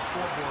points on the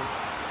scoreboard.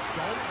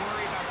 Don't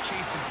worry about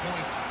chasing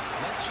points.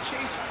 Let's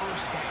chase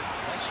first downs.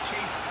 Let's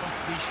chase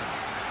completions.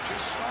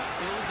 Just start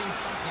building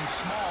something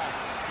small.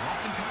 And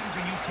oftentimes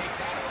when you take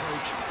that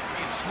approach,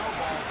 it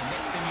snowballs, and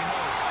next thing you know,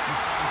 you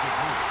find your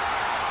groove.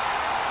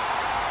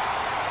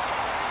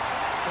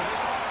 So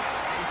this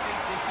offense, they think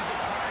this is a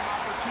prime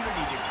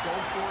opportunity to go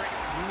for it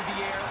through the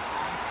air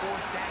on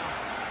 4th down.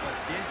 but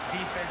this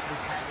defense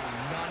was having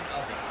none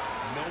of it.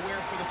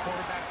 Nowhere for the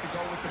quarterback to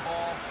go with the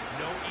ball,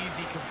 no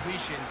easy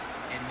completions,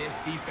 and this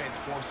defense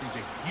forces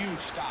a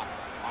huge stop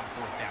on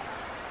 4th down.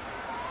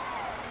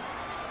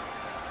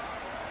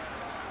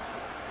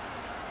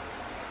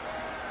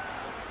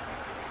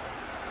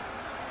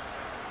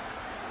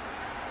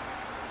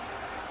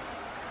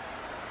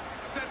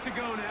 Set to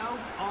go now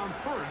on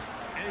 1st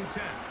and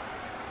 10.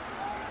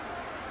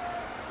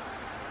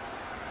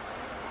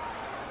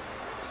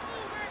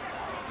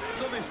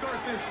 So they start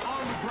this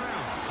on the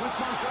ground with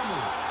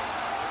Montgomery.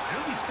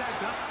 He'll be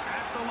stacked up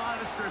at the line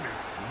of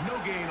scrimmage.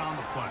 No gain on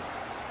the play.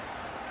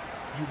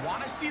 You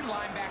want to see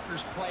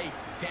linebackers play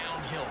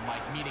downhill,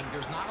 Mike, meaning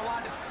there's not a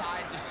lot of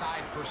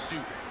side-to-side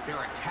pursuit.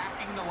 They're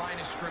attacking the line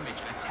of scrimmage,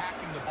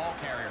 attacking the ball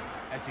carrier.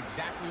 That's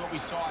exactly what we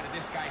saw out of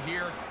this guy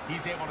here.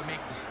 He's able to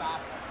make the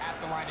stop at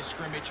the line of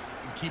scrimmage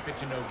and keep it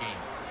to no gain.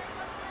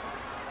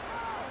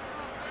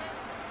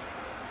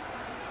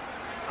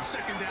 A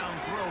 2nd down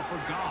throw for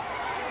Goff.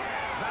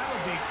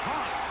 That'll be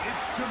caught.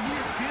 It's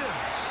Jahmyr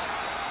Gibbs.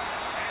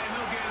 And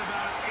they'll get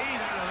about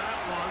 8 out of that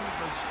one,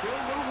 but still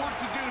a little work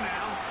to do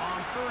now on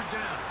 3rd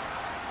down.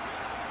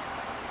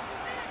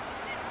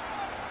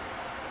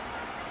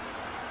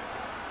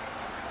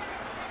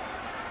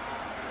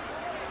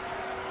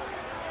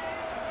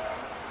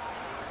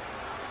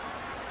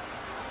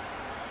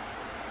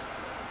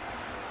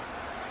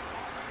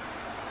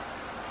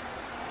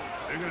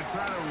 They're going to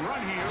try to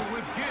run here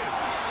with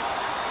Gibbs.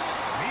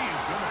 He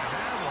is going to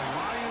have the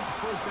Lions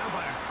first down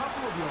by a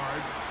couple of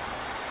yards.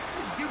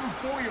 Give him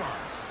 4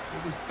 yards.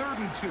 It was 3rd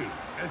and 2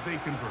 as they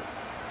convert.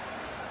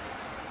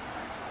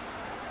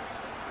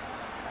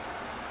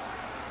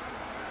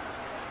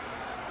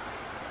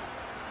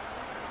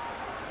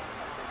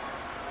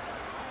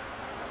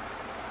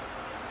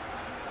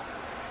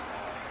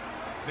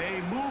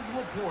 They move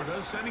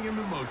Laporta, sending him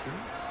in motion.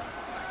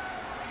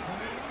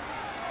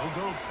 He'll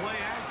go play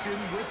action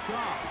with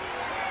Goff.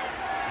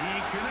 He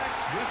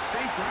connects with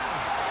St. Brown.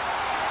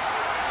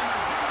 And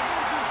they're going to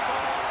move this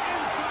ball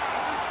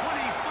inside the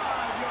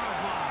 25-yard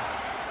line.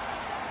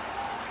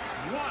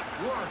 What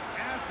work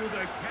after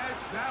the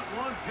catch. That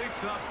one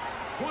picks up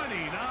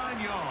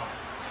 29 yards.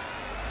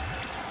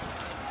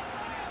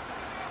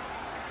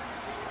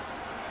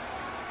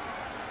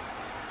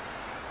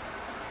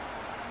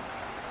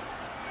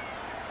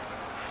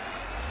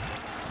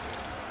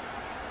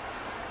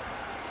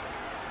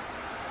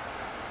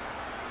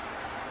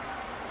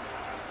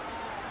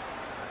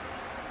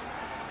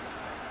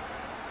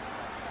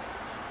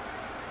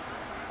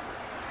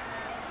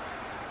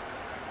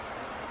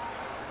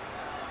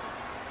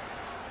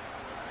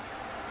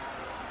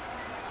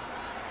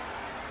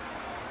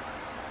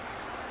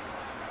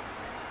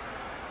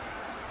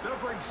 They'll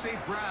bring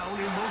St. Brown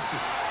in motion.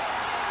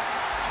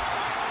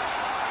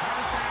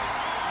 Contact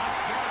up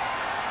front.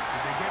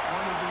 Did they get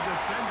one of the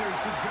defenders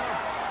to jump?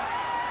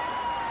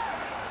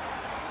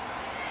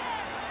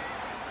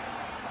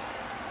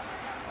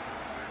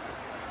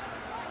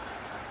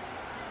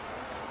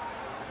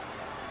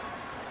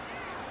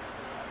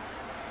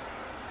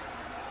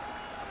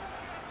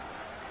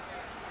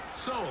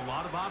 So a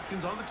lot of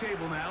options on the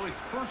table now.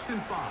 It's 1st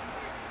and 5.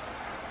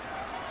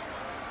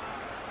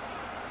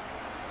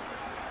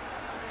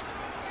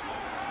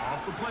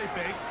 Off the play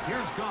fake,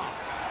 here's Goff.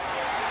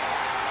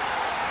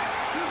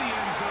 To the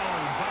end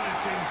zone, but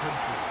it's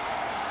incomplete.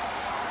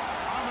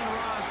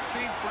 Amon-Ra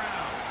St.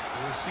 Brown,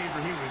 the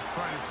receiver he was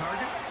trying to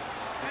target,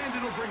 and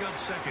it'll bring up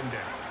 2nd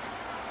down.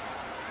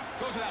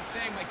 Goes without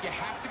saying, Mike, you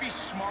have to be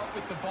smart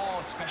with the ball,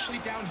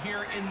 especially down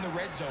here in the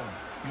red zone.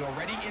 You're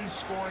already in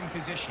scoring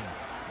position.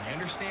 I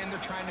understand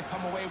they're trying to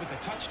come away with a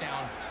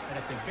touchdown, but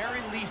at the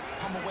very least,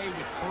 come away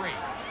with 3.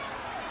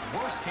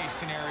 Worst case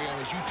scenario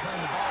is you turn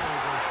the ball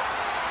over,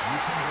 you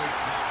can break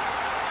that.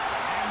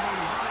 And the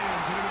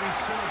Lions are going to be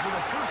set up with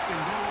a 1st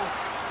and goal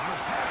on a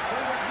pass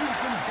play that moves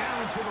them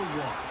down to the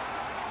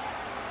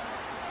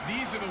 1.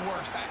 These are the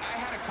worst. I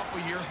had a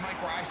couple years, Mike,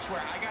 where I swear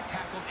I got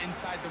tackled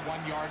inside the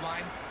 1-yard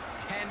line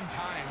 10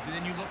 times, and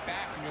then you look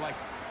back and you're like,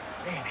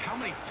 man, how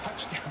many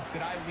touchdowns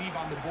did I leave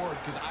on the board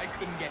because I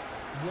couldn't get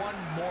 1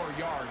 more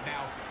yard?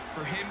 Now,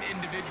 for him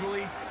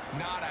individually,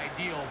 not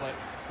ideal, but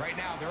right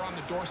now they're on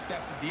the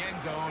doorstep of the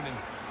end zone, and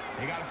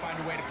they got to find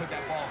a way to put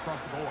that ball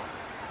across the board.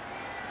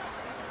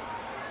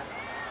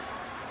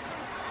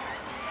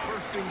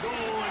 1st and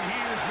goal, and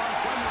here's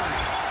Montgomery.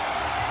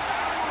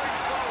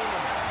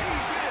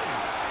 He's in.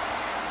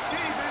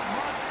 David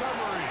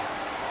Montgomery.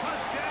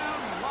 Touchdown,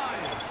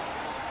 Lions.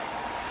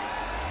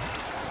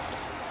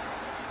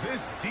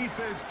 This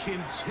defense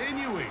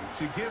continuing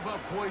to give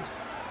up points.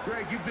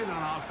 Greg, you've been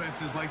on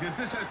offenses like this.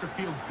 This has to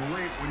feel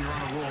great when you're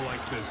on a roll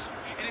like this.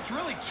 And it's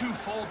really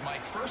twofold,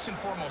 Mike. First and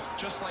foremost,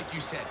 just like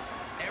you said,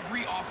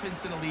 every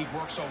offense in the league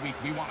works all week.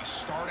 We want to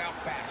start out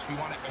fast. We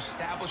want to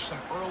establish some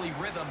early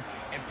rhythm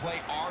and play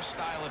our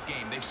style of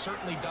game. They've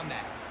certainly done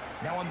that.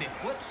 Now, on the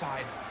flip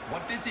side,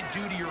 what does it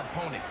do to your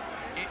opponent?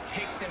 It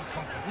takes them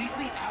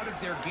completely out of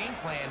their game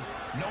plan,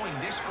 knowing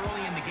this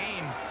early in the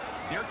game,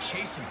 they're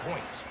chasing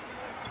points.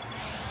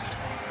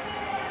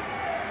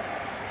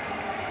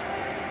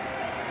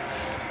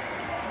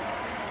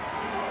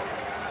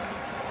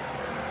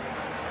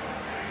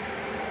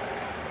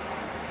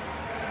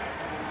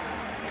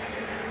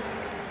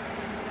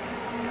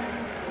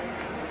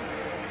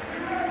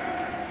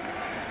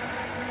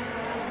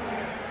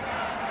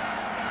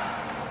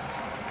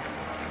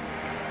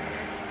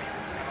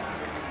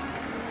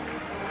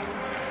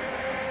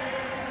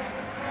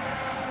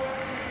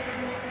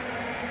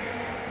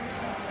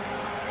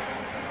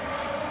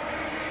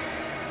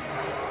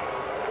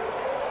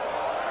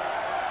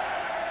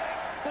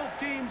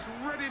 team's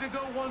ready to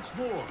go once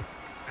more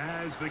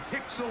as the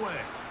kick's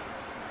away.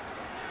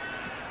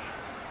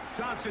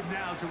 Johnson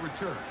now to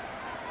return.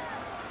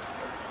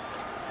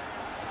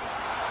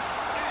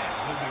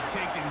 And will be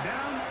taken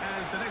down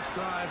as the next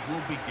drive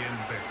will begin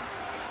there.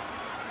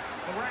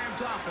 The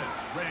Rams offense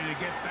ready to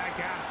get back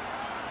out.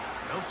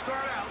 They'll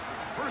start out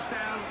first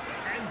down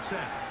and 10.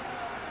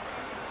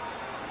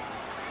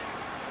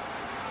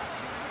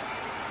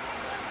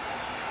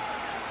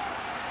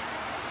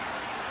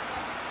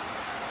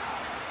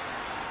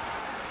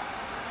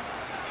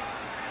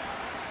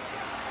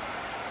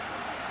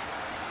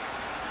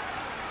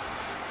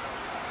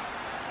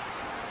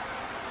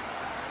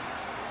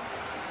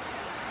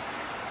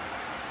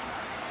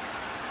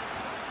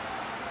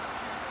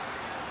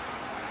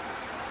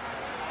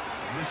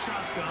 The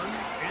shotgun,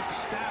 it's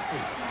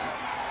Stafford.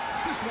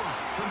 This one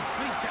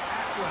complete to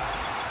Atwell.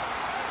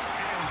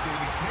 And it's going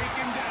to be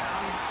taken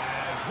down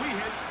as we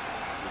hit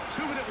the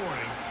 2-minute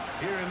warning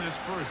here in this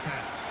first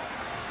half.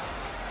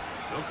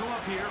 They'll come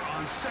up here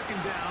on second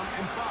down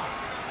and 5.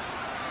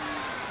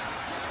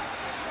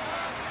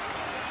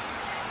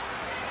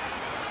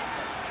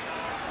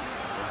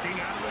 Looking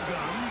out of the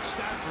gun,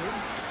 Stafford.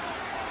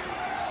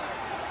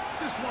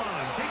 This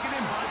one taken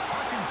in by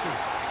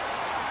Parkinson.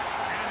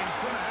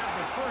 Going to have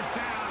the first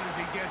down as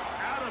he gets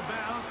out of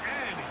bounds,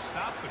 and he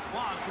stopped the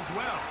clock as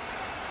well.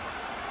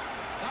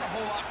 Not a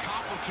whole lot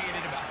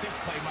complicated about this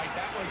play, Mike.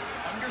 That was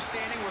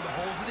understanding where the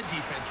holes of the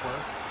defense were.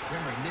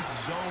 Remember, in this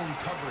zone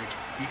coverage,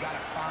 you got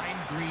to find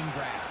green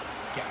grass,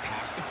 get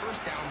past the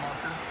first down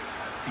marker,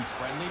 be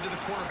friendly to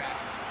the quarterback,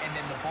 and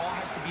then the ball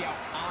has to be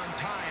out on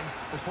time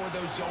before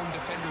those zone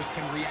defenders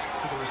can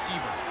react to the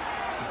receiver.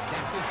 That's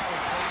exactly how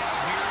it played out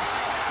here.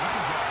 You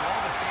can get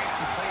all the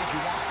fancy plays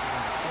you want, but when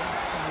the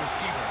quarterback and the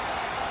receiver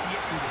see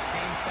it through the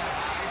same set of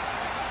eyes,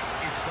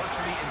 it's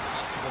virtually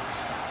impossible to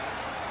stop.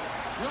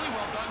 Really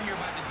well done here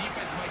by the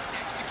defense, Mike,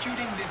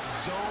 executing this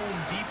zone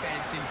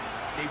defense, and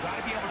they've got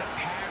to be able to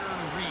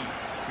pattern read.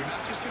 You're not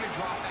just going to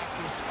drop back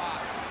to a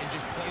spot and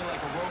just play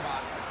like a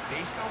robot.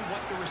 Based on what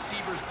the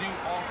receivers do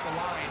off the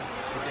line,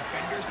 the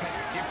defenders have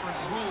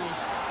different rules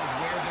of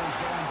where their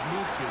zones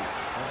move to.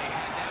 Well, they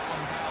had that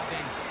one dialed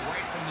in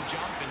right from the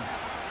jump, and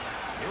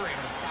they were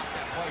able to stop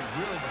that play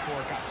really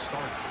before it got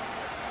started.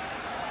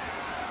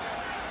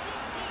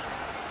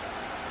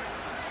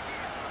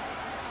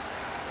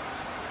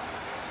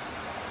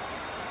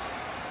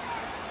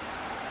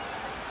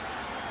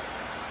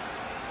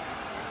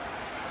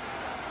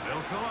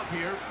 They'll come up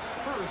here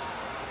first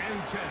and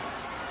 10.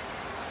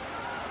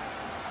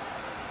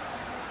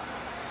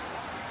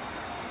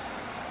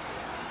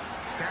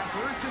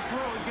 Stafford to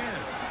throw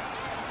again.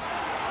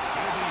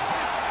 He'll be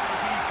hit as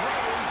he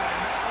throws, and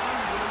that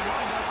one will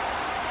wind up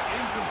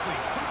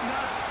incomplete. Could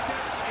not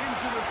step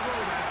into the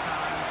throw that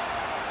time.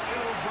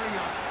 It'll bring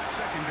up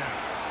second down.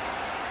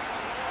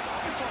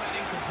 Up until that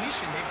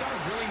incompletion, they've done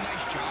a really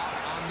nice job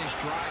on this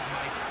drive,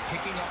 Mike,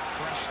 picking up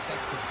fresh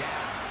sets of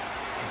downs.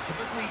 And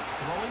typically,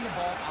 throwing the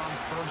ball on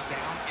first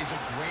down is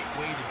a great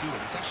way to do it.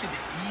 It's actually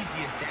the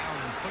easiest down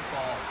in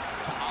football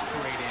to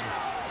operate in.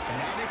 And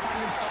now they find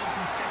themselves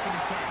in second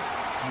and 10.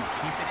 Do you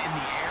keep it in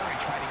the air and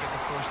try to get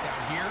the first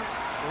down here?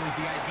 Or is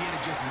the idea to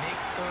just make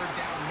third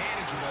down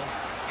manageable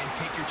and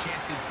take your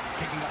chances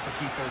picking up a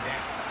key third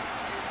down?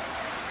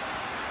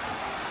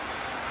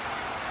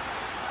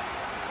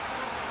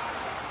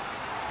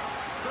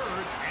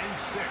 Third and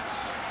 6.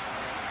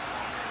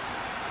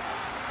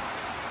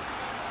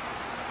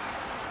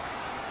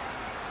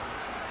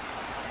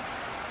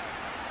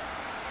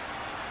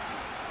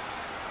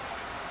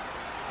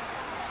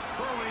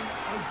 Throwing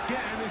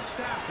again is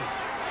Stafford.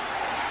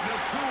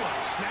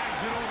 Nakua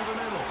snags it over the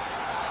middle.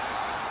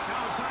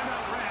 Now a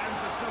timeout Rams,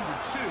 that's number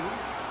 2,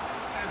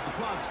 as the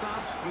clock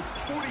stops with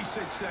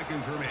 46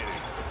 seconds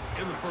remaining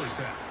in the first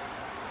half.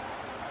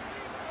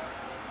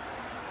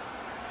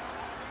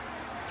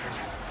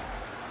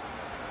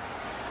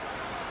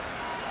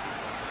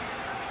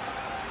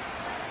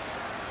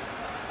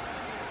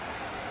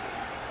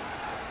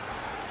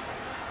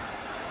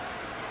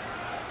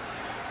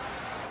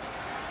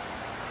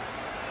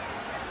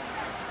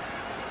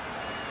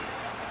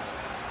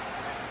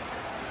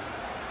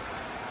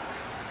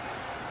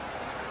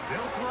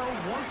 They'll throw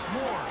once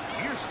more.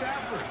 Here's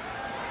Stafford.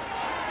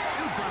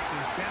 He'll drop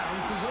this down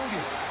to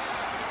Williams.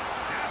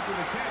 After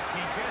the catch,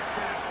 he gets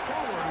that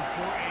forward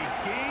for a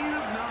gain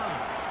of 9.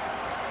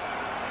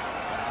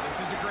 Now, this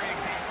is a great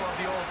example of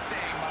the old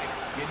saying, Mike,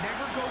 you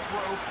never go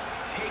broke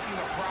taking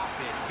a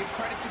profit. Give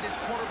credit to this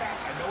quarterback.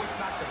 I know it's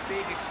not the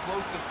big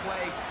explosive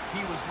play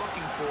he was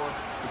looking for,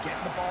 but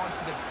getting the ball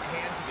into the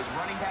hands of his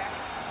running back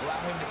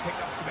allowed him to pick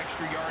up some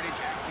extra yardage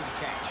after the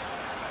catch.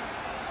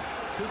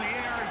 To the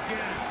air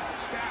again.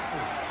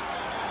 Stafford.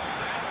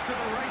 That's to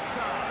the right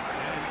side.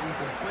 And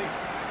incomplete.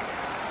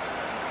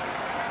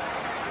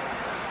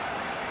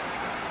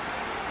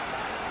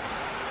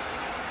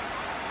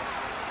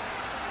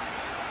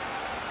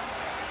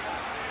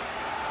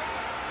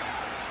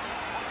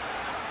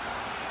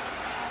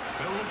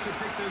 They'll look to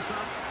pick this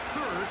up.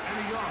 Third and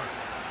a yard.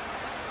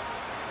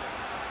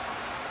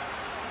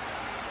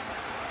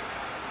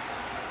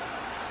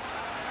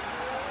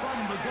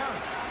 from the gun.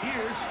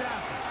 Here's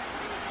Stafford.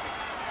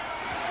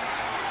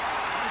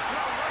 The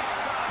throw right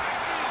side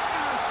is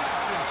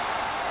intercepted.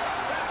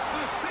 That's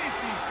the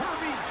safety,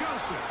 Kirby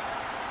Joseph.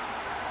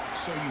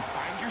 So you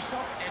find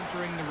yourself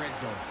entering the red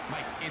zone.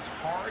 Mike, it's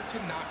hard to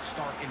not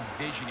start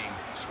envisioning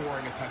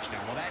scoring a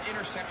touchdown. Well, that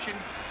interception,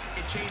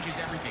 it changes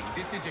everything.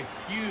 This is a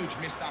huge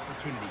missed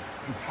opportunity.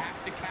 You have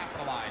to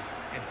capitalize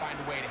and find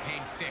a way to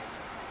hang 6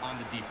 on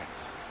the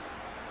defense.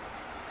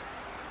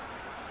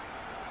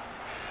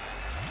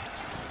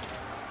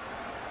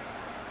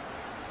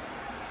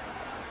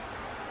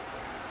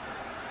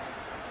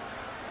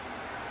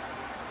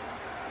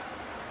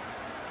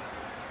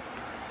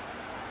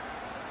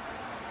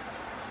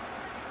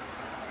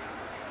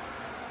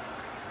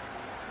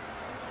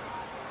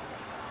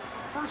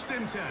 First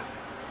and 10.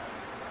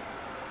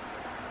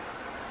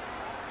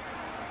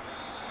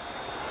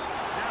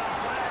 Now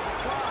flags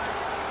fly.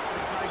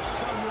 Looks like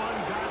someone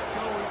got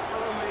going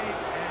early,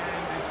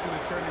 and it's going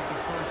to turn into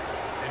first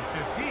and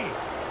 15.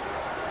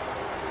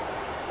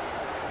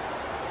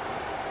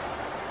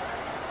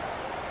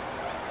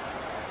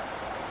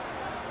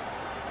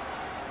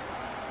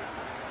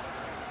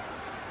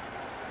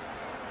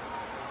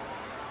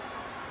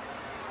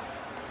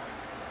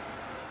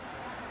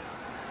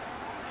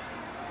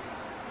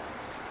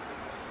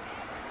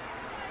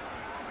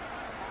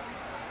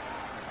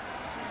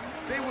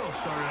 They will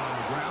start it on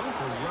the ground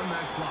to run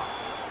that clock.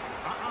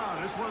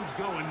 This one's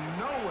going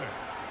nowhere.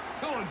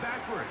 Going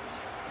backwards.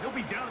 He'll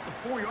be down at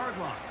the 4-yard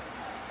line.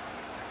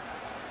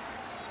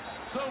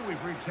 So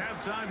we've reached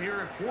halftime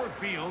here at Ford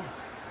Field,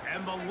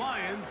 and the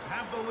Lions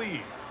have the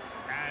lead.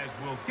 As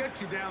we'll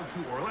get you down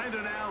to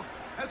Orlando now,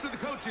 that's where the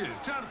coach is,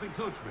 Jonathan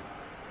Coachman,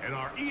 and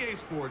our EA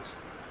Sports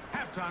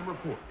halftime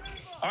report.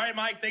 All right,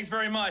 Mike, thanks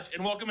very much,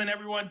 and welcome in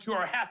everyone to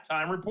our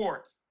halftime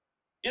report.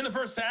 In the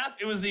first half,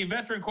 it was the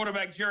veteran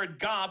quarterback Jared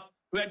Goff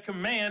who had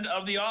command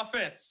of the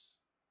offense.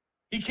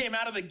 He came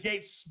out of the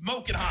gate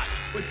smoking hot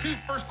with 2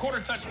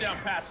 first-quarter touchdown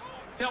passes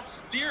to help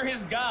steer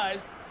his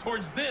guys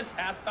towards this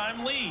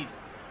halftime lead.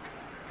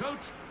 Coach,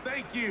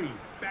 thank you.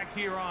 Back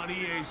here on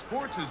EA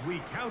Sports as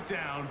we count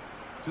down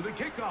to the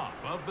kickoff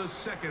of the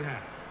second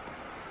half.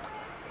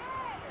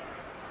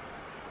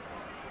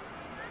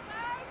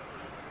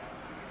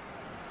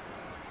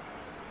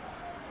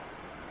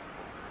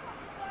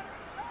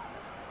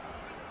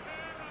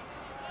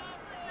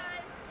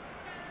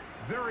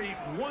 Very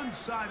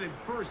one-sided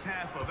first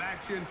half of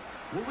action.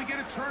 Will we get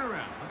a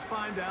turnaround? Let's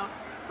find out.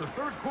 The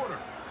third quarter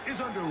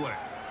is underway.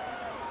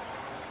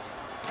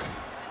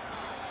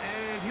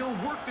 And he'll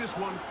work this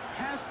one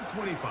past the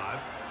 25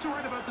 to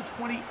right about the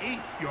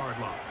 28-yard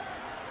line.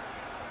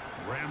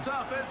 Rams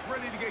offense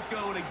ready to get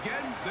going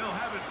again. They'll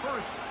have it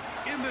first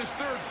in this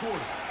third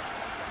quarter.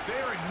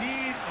 They're in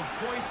need of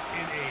points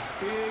in a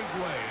big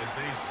way as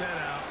they set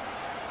out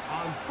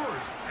on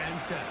 1st and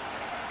 10.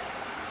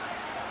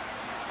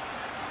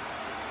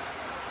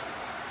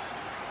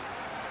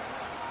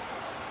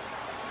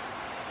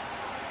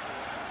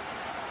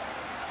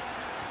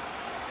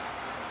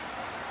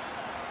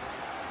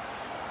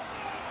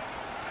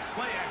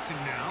 Play action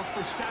now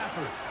for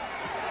Stafford,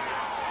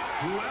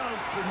 who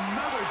outs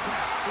another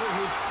catch for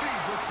his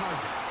favorite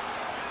target.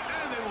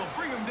 And they will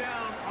bring him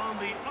down on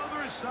the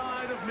other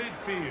side of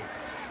midfield.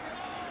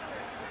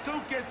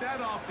 Don't get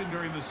that often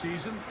during the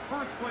season.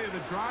 First play of the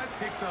drive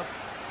picks up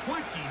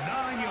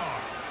 29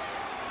 yards.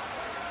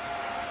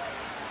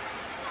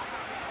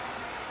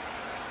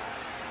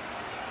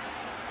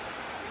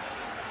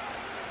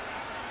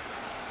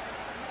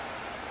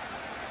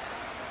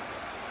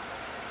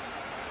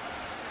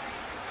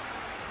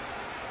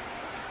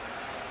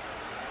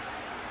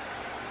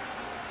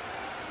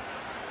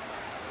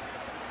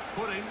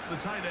 Putting the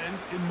tight end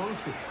in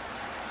motion.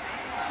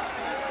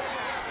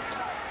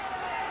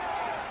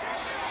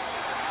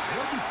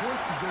 They'll be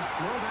forced to just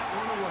throw that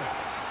one away.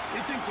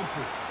 It's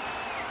incomplete.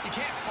 You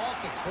can't fault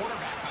the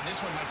quarterback on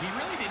this one, Mike. He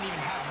really didn't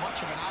even have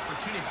much of an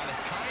opportunity. By the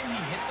time he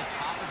hit the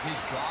top of his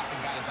drop and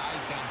got his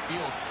eyes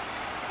downfield,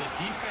 the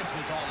defense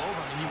was all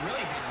over him, and he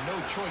really had no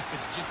choice but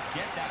to just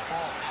get that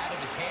ball out of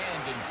his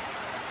hand and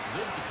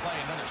live to play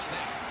another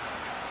snap.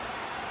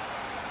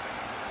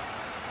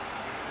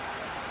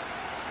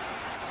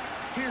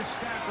 Here's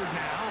Stafford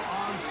now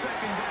on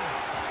second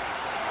down.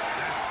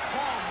 That's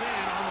called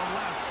in on the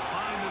left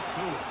by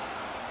Nakua.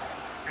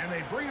 And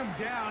they bring him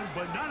down,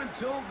 but not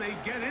until they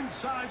get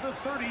inside the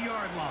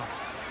 30-yard line.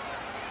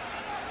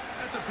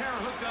 That's a pair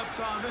of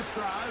hookups on this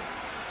drive.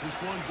 This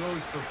one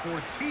goes for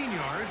 14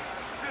 yards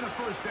and a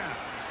first down.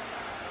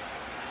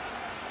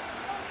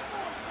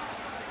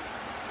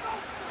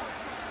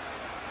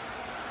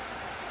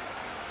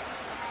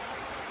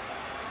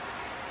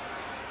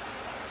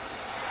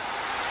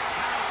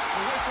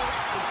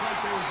 Looks like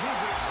there was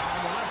movement on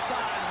the left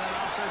side of that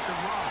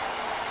offensive line.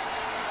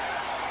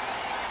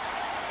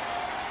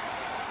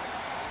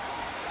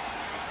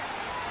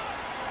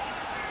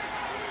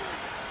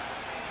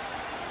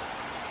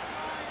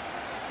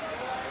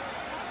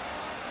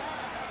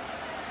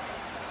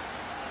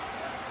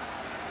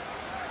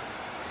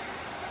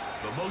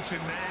 The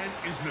motion man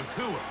is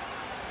Nakua.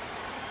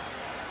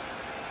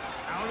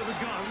 Out of the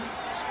gun,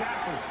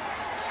 Stafford.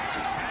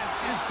 Pass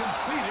is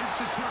completed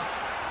to Kirk.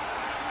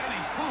 And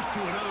he's close to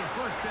another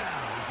first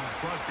down as he's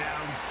brought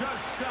down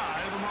just shy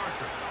of the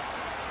marker.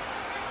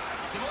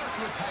 Similar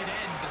to a tight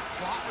end, the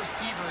slot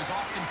receiver is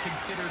often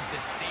considered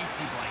the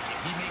safety blanket.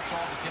 He makes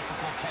all the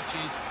difficult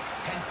catches,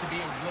 tends to be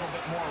a little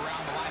bit more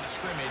around the line of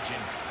scrimmage,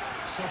 and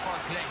so far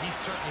today, he's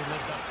certainly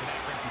lived up to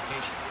that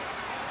reputation.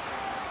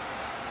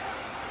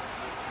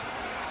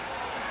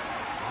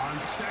 On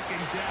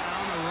second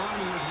down, a run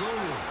with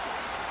Williams.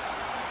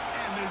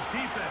 And this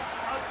defense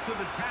up to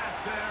the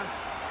task there.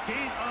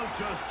 Gain of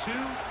just 2,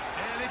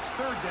 and it's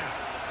third down.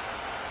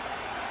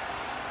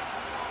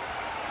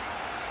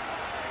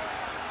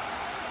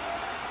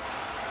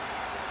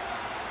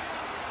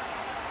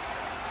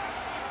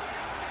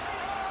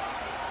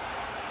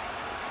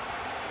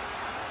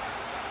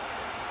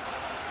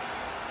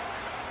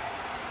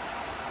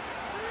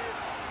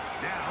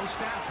 Now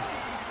Stafford.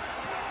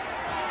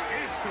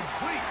 It's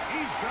complete.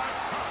 He's got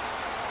Kupp.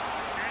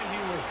 And he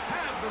will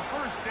have the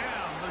first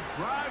down. The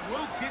drive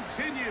will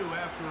continue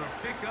after a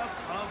pickup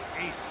of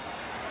 8.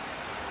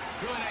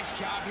 Really nice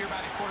job here by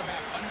the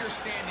quarterback,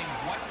 understanding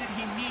what did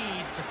he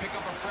need to pick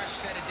up a fresh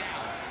set of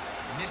downs.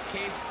 In this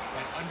case,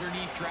 that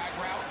underneath drag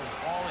route was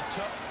all it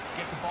took.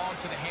 Get the ball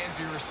into the hands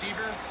of your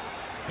receiver,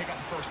 pick up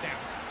the first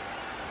down.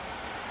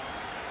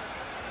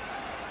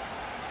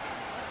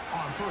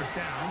 On first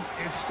down,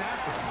 it's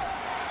Stafford.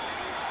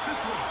 This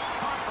one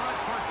caught by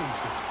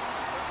Parkinson.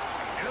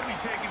 He'll be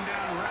taken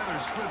down rather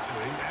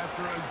swiftly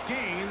after a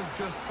gain of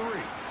just 3.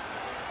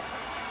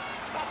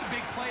 It's not the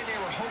big play they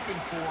were hoping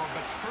for,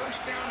 but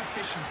first down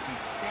efficiency,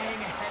 staying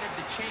ahead of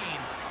the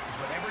chains, is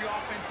what every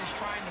offense is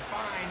trying to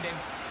find, and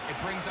it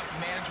brings up a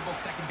manageable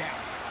second down.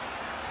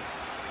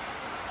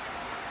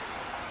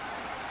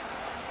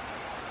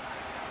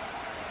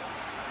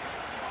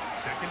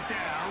 Second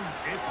down,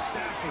 it's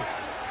Stafford.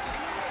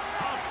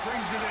 Kupp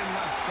brings it in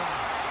left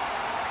side.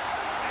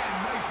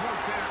 And nice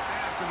work there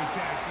after the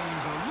catch. And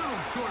he's a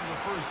little short of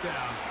the first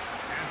down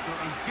after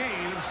a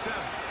gain of 7.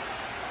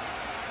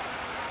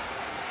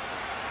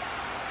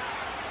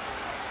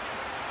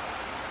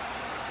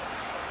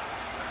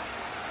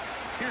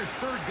 Here's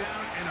third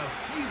down and a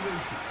few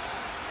inches.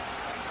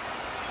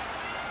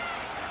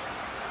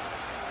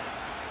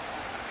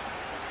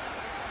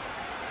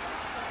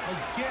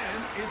 Again,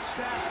 it's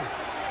Stafford.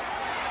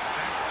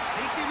 That's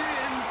taken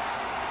in.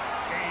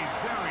 A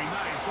very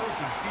nice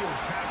open field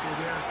tackle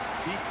there.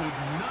 He could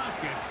not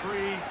get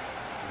free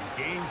and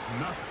gains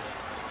nothing.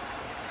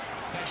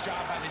 Nice job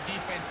by the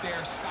defense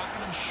there,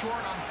 stopping him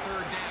short on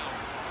third down.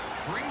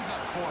 Brings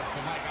up fourth,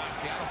 but Mike,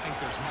 honestly, I don't think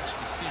there's much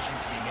decision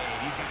to be made.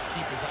 He's got to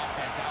keep his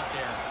offense out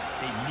there.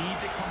 They need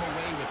to come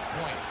away with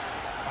points.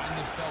 Find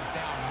themselves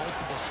down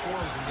multiple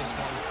scores in this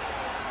one.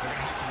 They're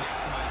going to have to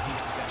maximize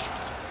these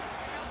possessions.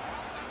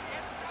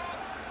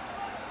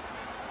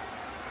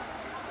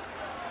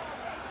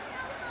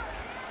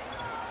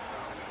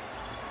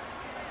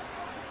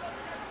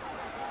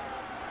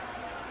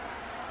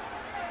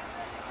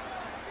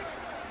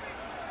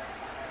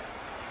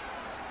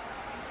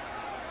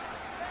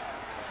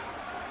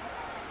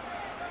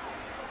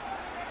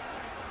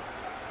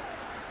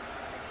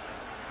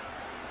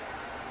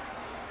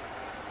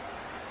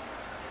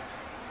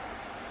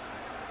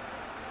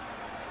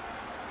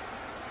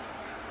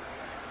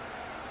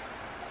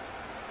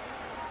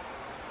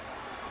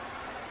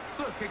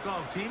 The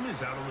kickoff team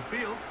is out on the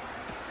field,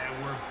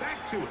 and we're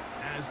back to it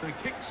as the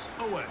kick's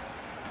away.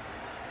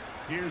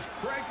 Here's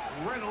Craig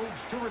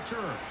Reynolds to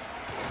return.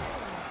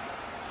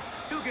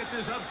 He'll get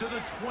this up to the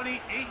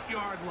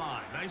 28-yard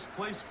line. Nice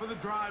place for the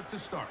drive to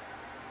start.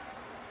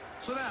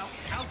 So now,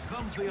 out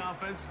comes the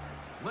offense,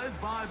 led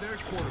by their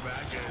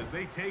quarterback as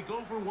they take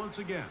over once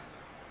again.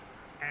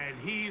 And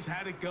he's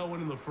had it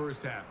going in the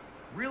first half.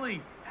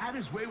 Really had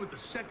his way with the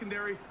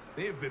secondary.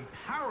 They have been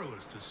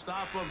powerless to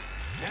stop him.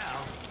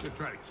 Now, they're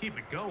trying to keep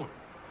it going.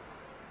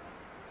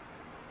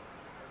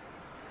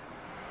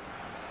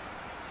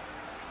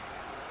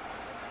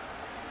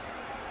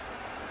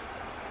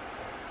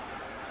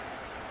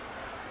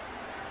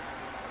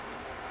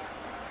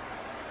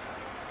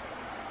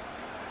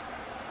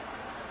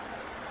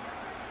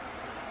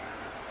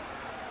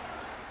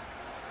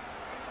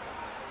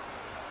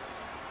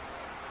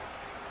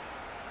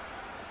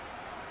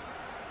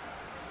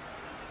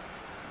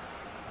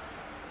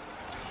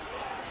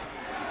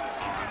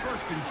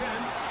 First and 10,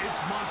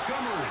 it's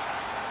Montgomery.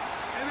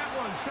 And that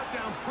one shut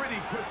down pretty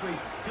quickly.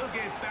 He'll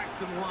get back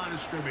to the line of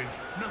scrimmage.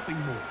 Nothing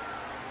more.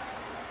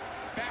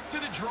 Back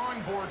to the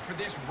drawing board for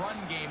this run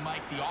game,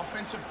 Mike. The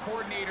offensive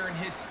coordinator and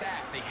his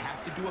staff, they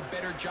have to do a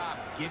better job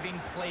giving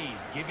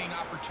plays, giving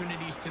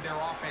opportunities to their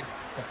offense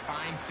to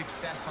find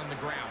success on the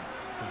ground.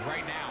 Because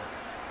right now,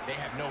 they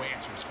have no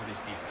answers for this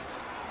defense.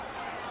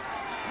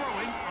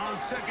 Throwing on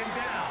second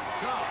down.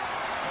 Goff.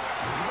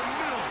 Over the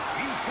middle.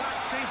 He's got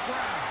St.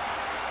 Brown.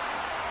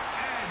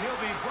 He'll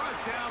be brought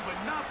down, but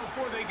not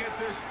before they get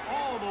this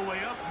all the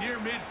way up near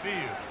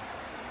midfield.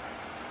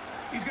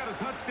 He's got a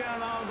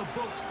touchdown on the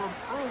books from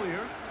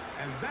earlier,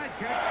 and that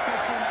catch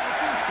gets him a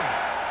first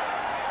down.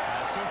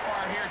 So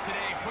far here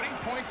today, putting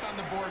points on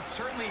the board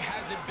certainly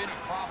hasn't been a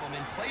problem,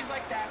 and plays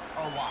like that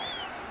are why.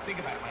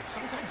 Think about it, Mike.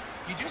 Sometimes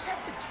you just have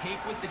to take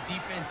what the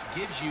defense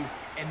gives you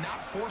and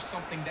not force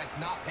something that's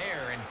not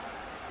there, and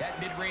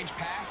that mid-range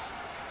pass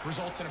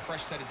results in a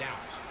fresh set of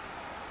downs.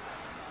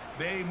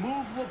 They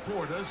move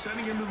Laporta,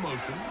 sending him in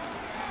motion.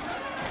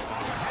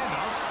 On the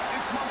handoff,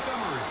 it's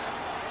Montgomery.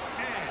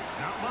 And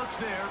not much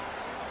there.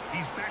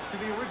 He's back to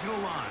the original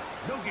line.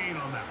 No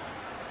gain on that one.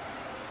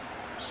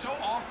 So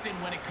often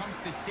when it comes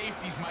to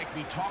safeties, Mike,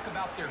 we talk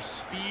about their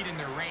speed and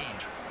their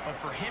range. But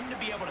for him to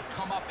be able to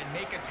come up and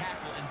make a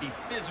tackle and be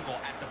physical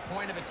at the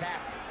point of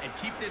attack and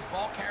keep this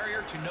ball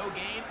carrier to no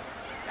gain,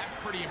 that's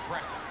pretty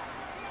impressive.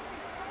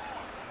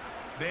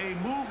 They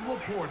move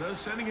Laporta,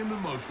 sending him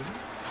in motion.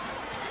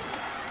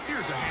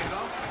 Here's a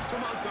handoff to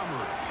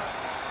Montgomery.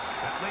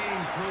 That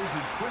lane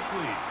closes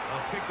quickly.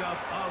 A pickup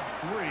of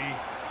 3.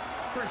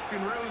 Christian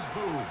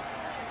Roseboom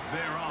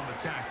there on the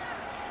tackle.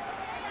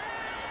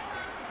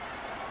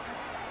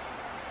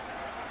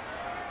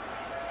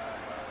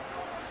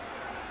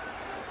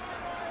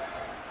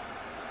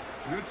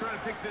 We're going to try to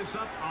pick this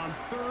up on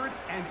 3rd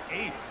and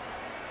 8.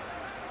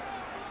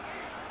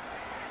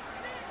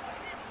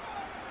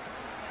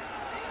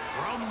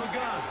 From the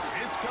gun,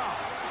 it's Goff.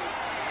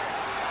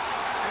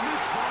 And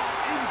this ball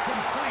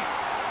incomplete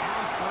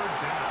on 3rd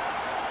down.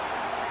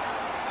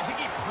 I think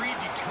he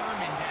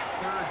predetermined that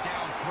 3rd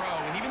down throw,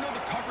 and even though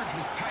the coverage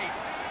was tight,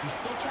 he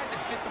still tried to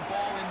fit the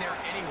ball in there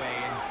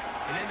anyway, and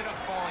it ended up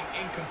falling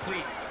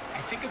incomplete. I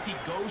think if he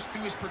goes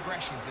through his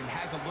progressions and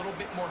has a little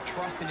bit more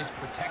trust in his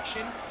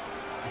protection,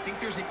 I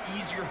think there's an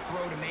easier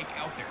throw to make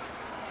out there.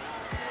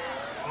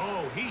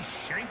 Oh, he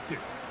shanked it.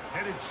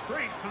 Headed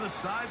straight for the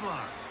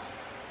sideline.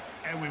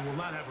 And we will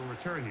not have a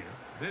return here.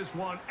 This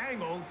one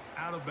angled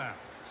out of bounds.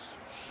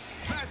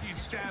 Matthew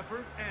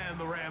Stafford and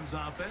the Rams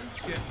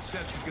offense getting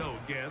set to go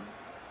again.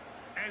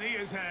 And he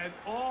has had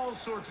all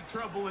sorts of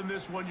trouble in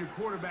this one. Your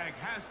quarterback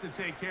has to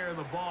take care of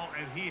the ball,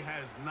 and he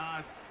has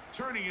not.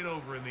 Turning it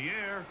over in the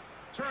air,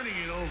 turning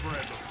it over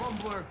as a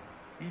fumbler.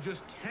 You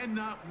just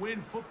cannot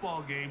win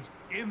football games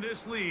in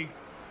this league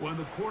when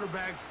the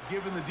quarterback's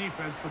giving the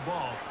defense the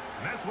ball.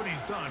 And that's what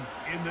he's done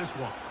in this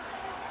one.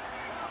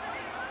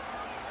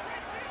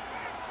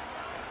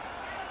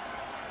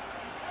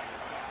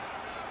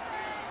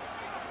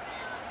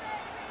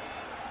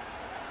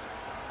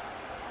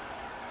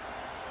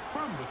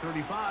 From the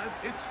 35,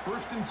 it's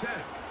 1st and 10.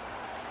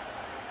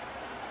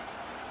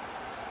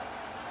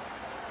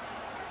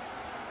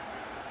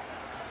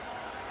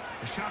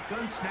 A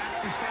shotgun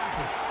snap to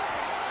Stafford.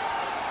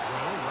 Throw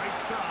right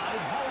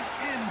side, hauled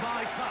in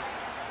by Kupp.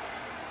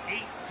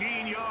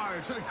 18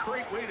 yards. What a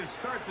great way to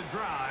start the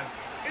drive.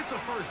 It's a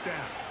 1st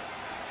down.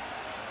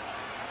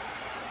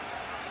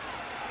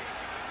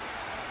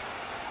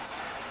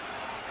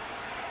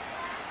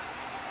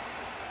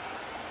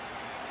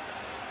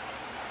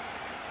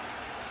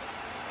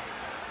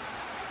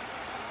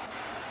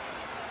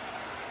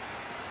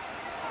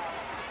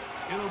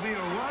 It'll be a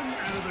run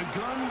out of the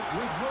gun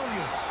with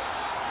Williams.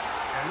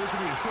 And this will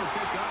be a short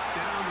pickup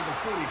down to the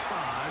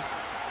 45.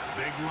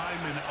 Big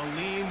lineman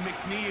Alim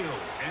McNeil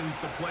ends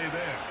the play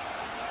there.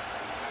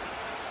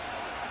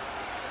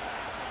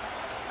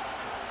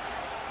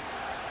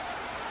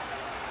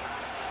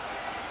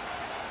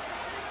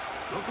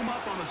 They'll come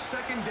up on a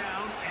 2nd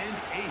down and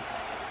 8.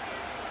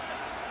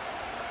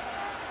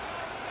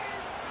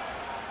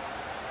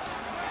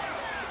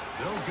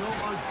 They'll go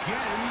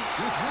again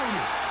with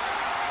Williams.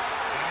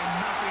 And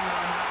nothing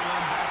on that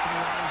one back to the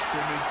line of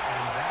scrimmage,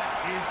 and that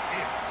is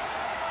it.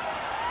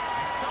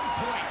 At some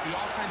point, the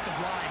offensive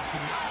line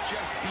cannot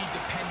just be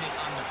dependent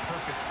on the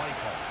perfect play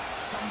call.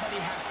 Somebody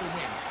has to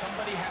win.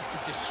 Somebody has to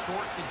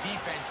distort the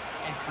defense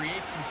and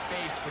create some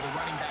space for the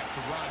running back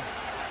to run.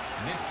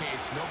 In this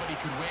case, nobody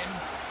could win.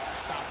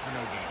 Stop for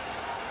no gain.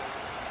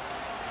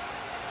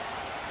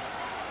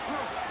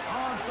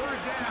 On 3rd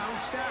down,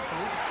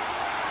 Stafford.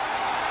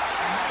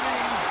 And that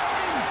is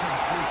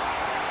incomplete.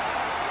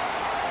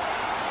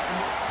 And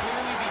what's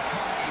clearly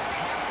become a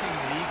passing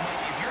league,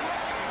 Mike, if you're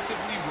not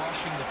actively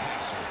rushing the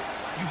passer,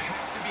 you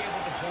have to be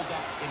able to hold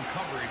up in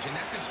coverage, and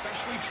that's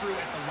especially true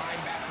at the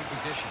linebacker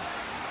position.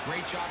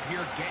 Great job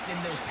here getting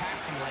in those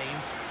passing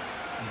lanes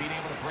and being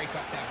able to break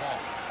up that ball.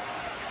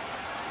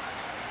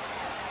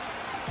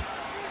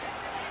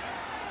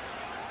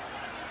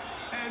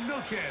 And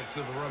no chance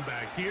of a run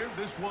back here.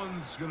 This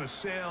one's going to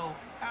sail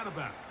out of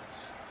bounds.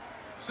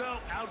 So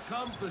out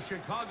comes the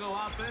Chicago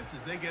offense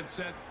as they get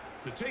set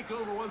to take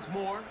over once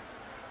more.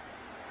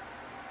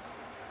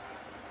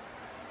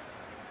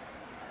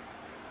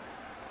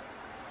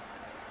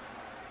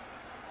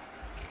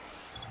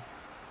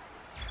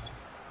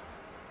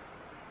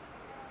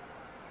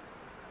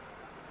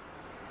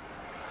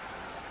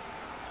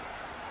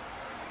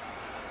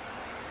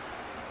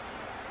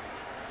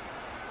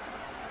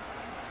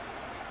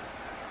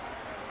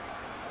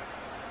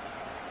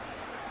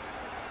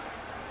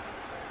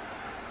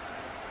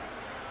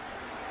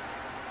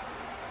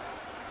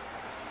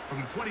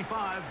 From the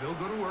 25, they'll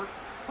go to work.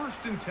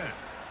 1st and 10.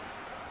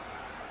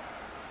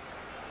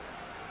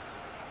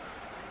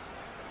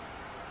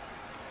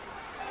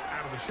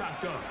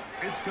 shotgun.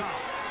 It's Goff.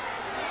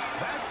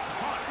 That's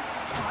caught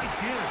by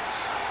Gibbs.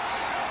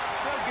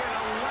 They'll get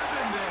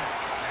 11 there.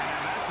 And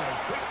that's a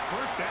quick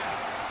first down.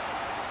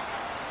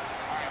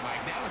 All right,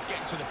 Mike, now it's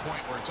getting to the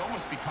point where it's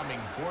almost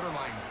becoming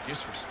borderline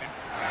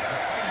disrespectful.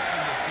 Despite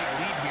having this big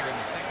lead here in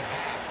the second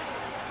half,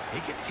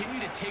 they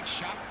continue to take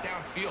shots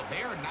downfield.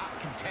 They are not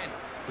content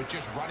with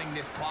just running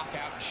this clock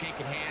out and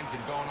shaking hands and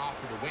going off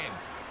for the win.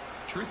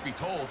 Truth be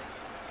told,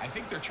 I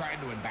think they're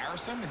trying to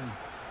embarrass them, and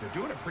they're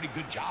doing a pretty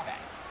good job at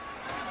it.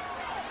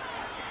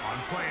 On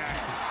play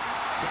action.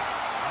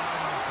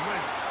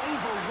 Blitz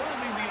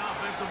overwhelming the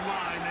offensive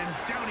line, and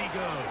down he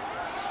goes.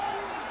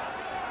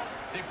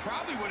 They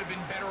probably would have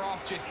been better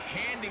off just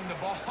handing the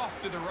ball off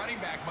to the running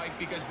back, Mike,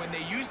 because when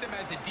they used him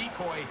as a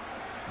decoy,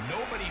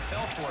 nobody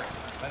fell for it.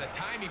 By the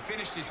time he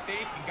finished his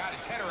fake and got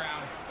his head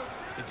around,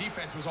 the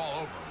defense was all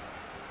over him.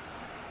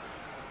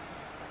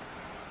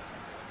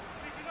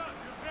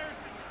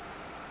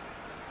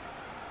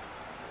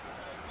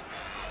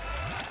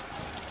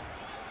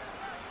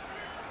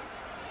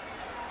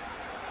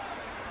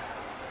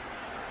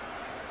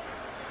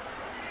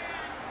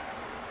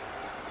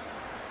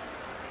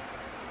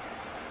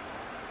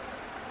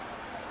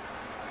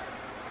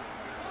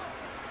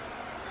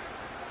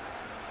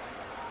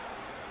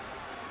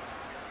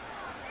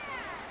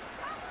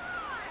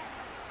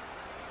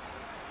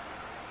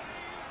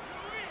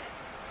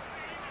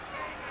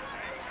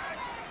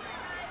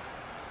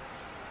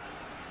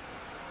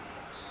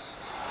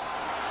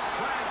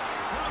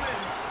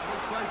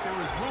 There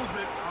was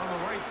movement on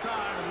the right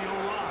side of the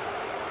O-line.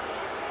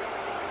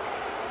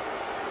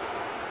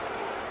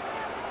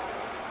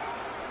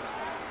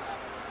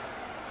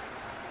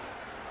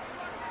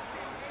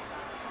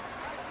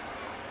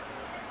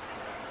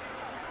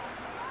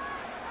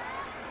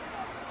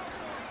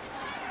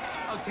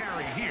 A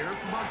carry here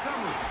from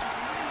Montgomery.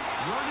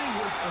 Running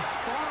with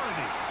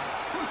authority.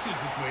 Pushes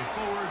his way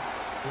forward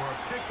for a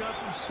pickup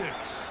of 6.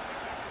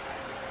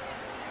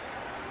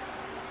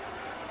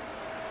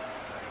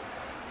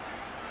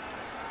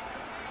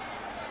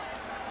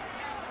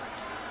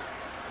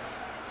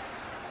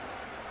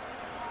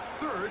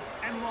 Third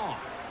and long.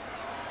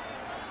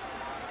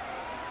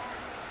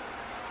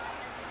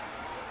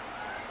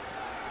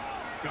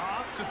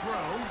 Goff to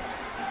throw.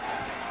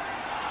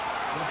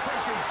 The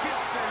pressure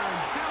gets there, and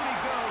down he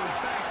goes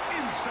back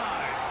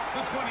inside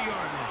the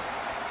 20-yard line.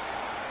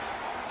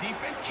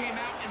 Defense came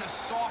out in a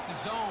soft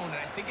zone, and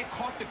I think it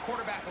caught the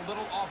quarterback a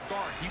little off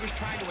guard. He was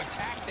trying to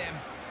attack them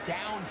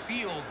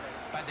downfield.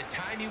 By the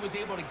time he was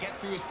able to get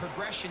through his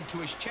progression to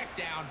his check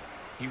down,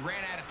 he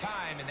ran out of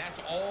time, and that's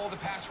all the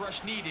pass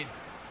rush needed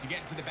to get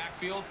into the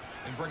backfield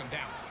and bring him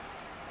down.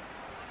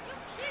 You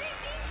kidding me?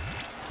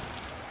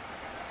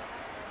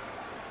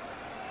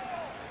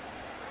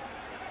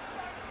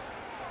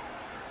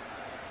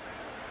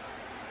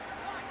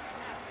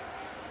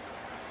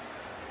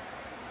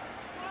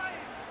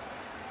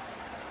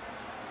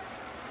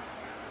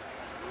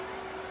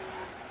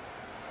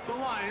 The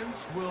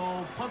Lions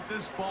will punt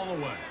this ball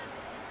away.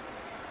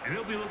 And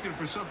he'll be looking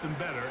for something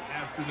better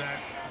after that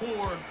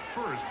poor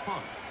first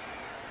punt.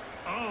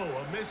 Oh,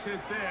 a miss hit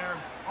there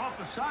off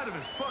the side of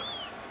his foot.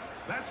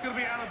 That's going to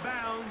be out of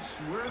bounds.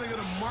 Where are they going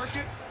to mark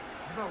it?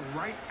 How about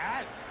right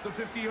at the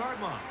 50-yard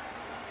line?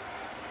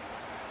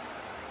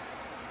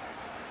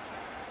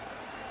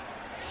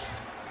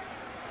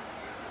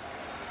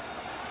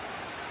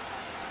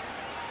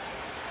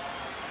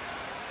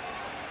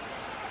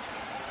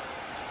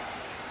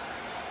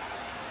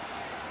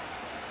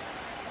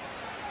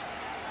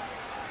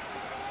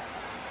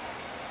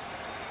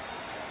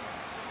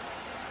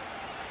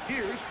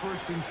 Here's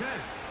 1st and 10.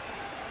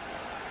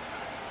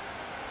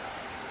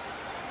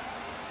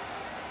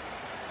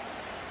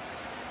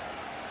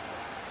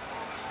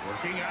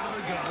 Working out of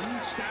the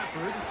gun,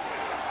 Stafford.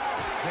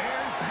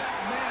 There's that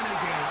man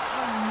again.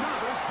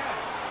 Another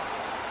catch.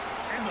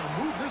 And they'll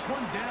move this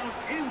one down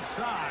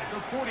inside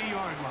the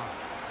 40-yard line.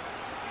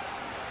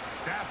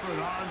 Stafford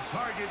on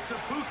target to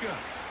Puka.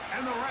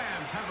 And the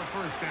Rams have a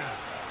first down.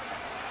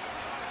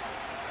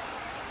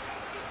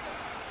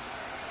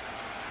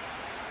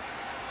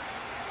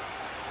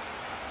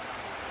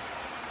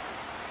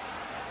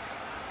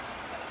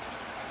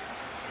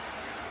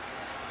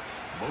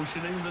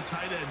 Motioning the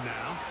tight end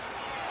now.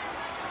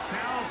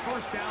 Now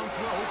first down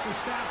throw for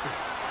Stafford.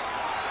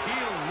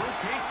 He'll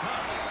rotate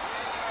cut.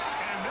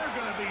 And they're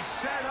going to be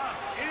set up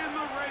in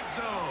the red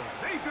zone.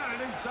 They've got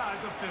it inside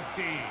the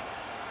 15.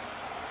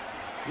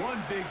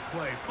 One big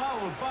play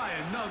followed by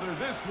another.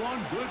 This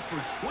one good for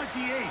 28.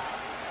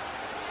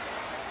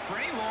 For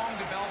any long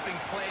developing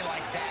play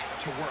like that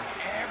to work,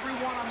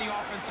 everyone on the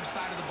offensive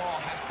side of the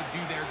ball has to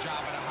do their job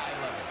at a high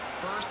level.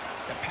 First,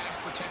 the pass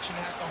protection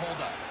has to hold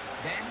up.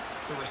 Then,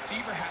 the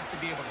receiver has to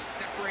be able to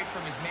separate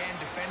from his man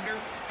defender.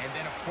 And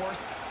then, of course,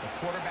 the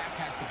quarterback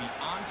has to be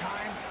on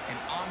time and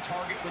on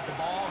target with the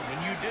ball. And when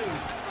you do,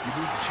 you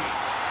move the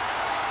chains.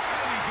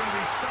 And he's going to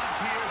be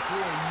stopped here for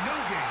no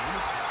gain.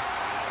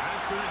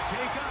 That's going to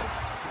take us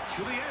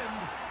to the end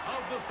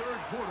of the third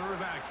quarter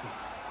of action.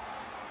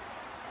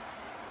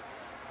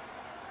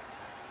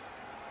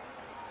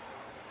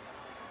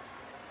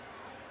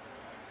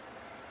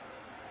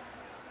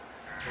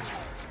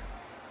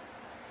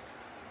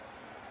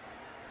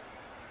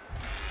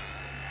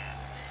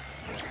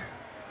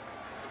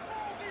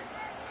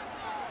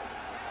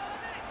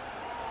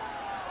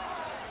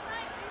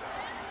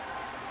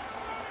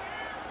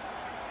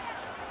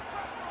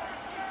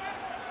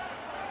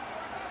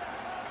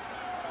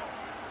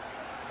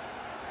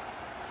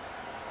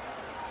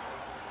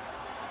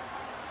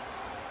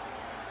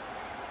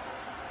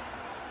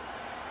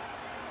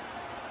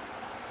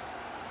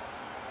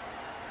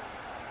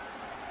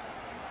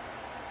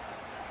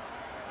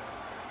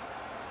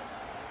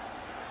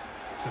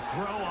 To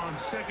throw on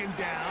second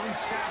down,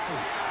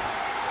 Stafford.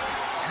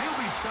 And he'll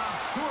be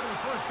stopped short of the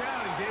first down.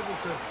 He's able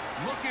to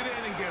look it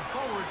in and get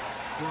forward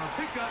for a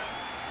pickup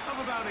of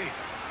about 8.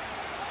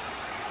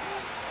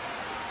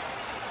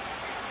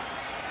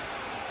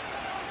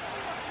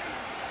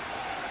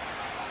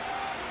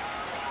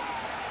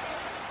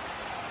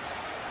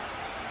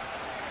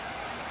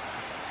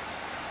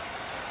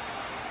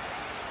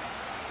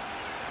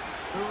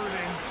 Third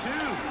and 2,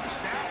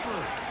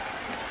 Stafford.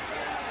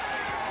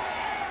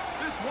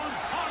 This one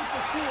caught at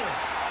the floor.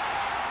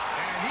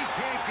 And he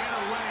can't get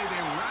away.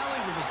 They rally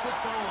with the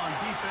football on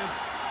defense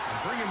and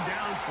bring him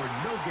down for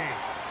no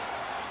gain.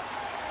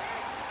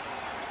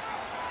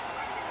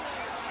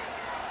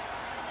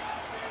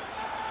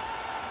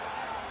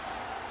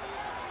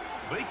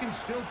 They can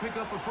still pick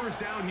up a first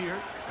down here,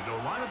 and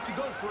they'll line up to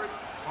go for it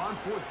on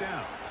 4th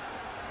down.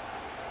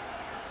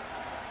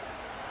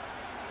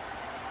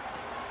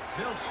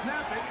 They'll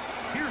snap it.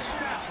 Here's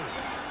Stafford.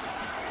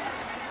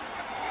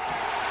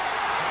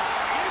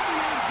 In the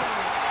end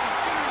zone.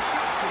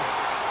 Intercepted.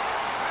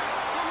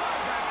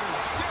 That's the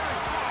linebacker, Derek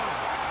Carr.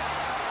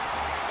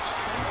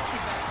 So much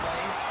of that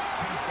play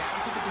comes down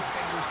to the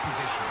defender's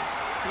position.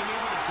 Being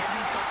able to get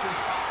himself to a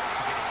spot, to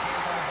get his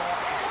hands on the ball,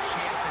 and a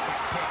chance at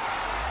that pick.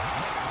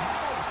 When the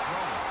ball was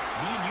thrown,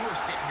 me and you are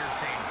sitting here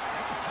saying,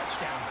 that's a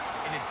touchdown.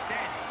 And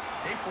instead,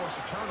 they force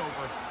a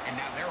turnover, and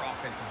now their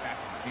offense is back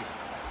on the field.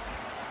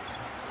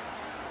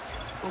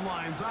 The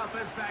Lions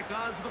offense back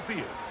onto the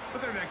field for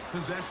their next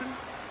possession.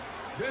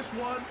 This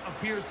one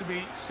appears to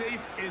be safe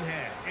in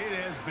hand. It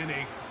has been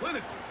a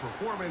clinical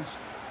performance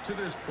to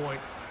this point.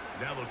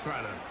 Now they'll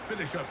try to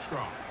finish up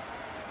strong.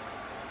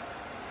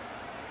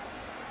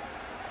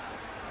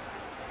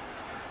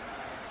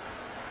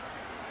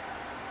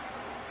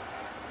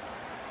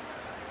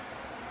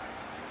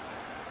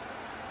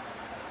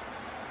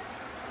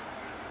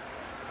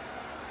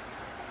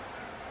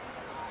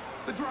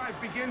 The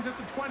drive begins at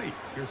the 20.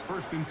 Here's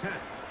 1st and 10.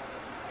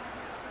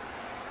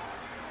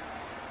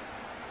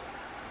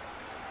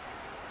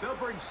 They'll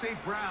bring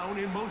St. Brown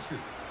in motion.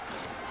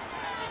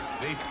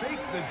 They fake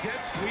the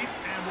jet sweep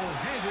and will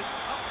hand it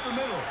up the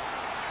middle.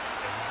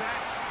 And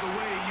that's the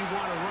way you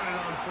want to run it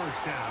on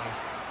 1st down.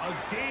 A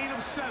gain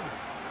of 7.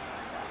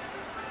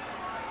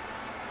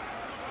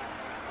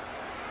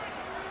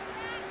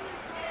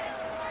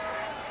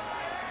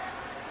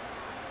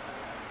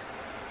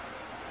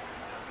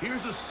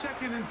 Here's a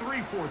 2nd and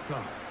 3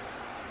 forthcoming.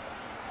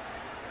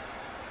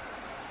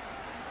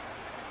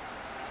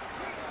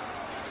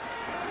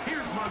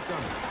 Here's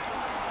Montgomery.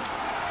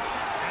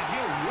 And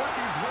he'll work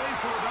his way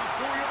for about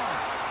 4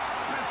 yards.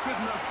 That's good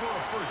enough for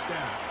a 1st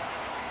down.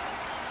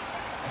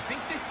 I think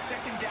this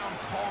 2nd down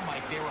call,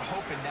 Mike, they were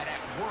hoping that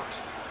at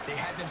worst, they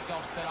had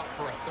themselves set up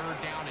for a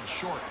 3rd down and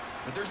short.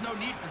 But there's no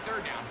need for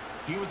 3rd down.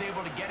 He was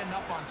able to get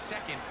enough on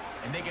 2nd,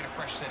 and they get a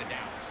fresh set of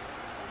downs.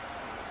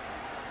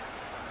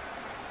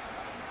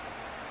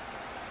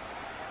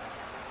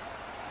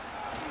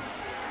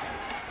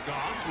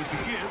 Goff with the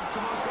give to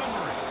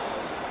Montgomery.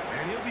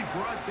 And he'll be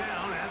brought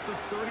down at the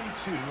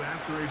 32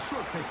 after a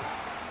short pickup.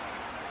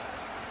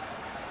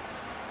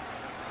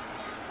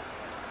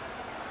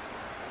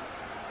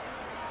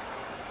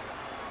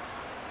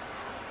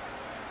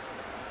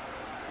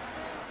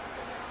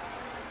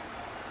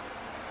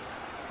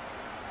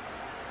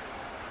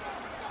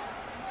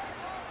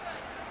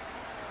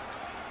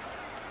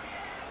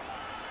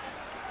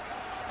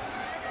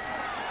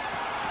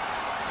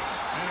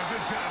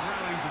 Good job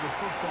rallying to the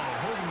football,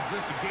 holding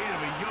just a gain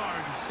of a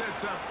yard and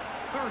sets up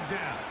 3rd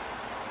down.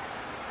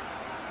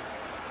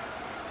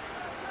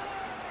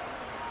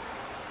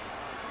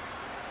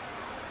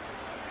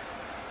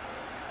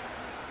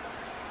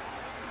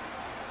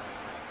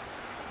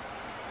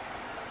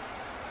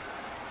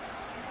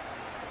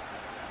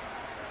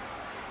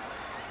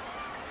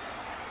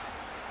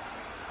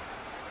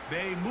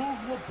 They move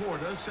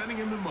Laporta, sending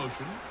him in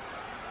motion.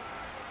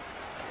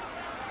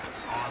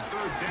 On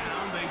 3rd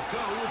down, they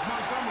go with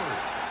Montgomery.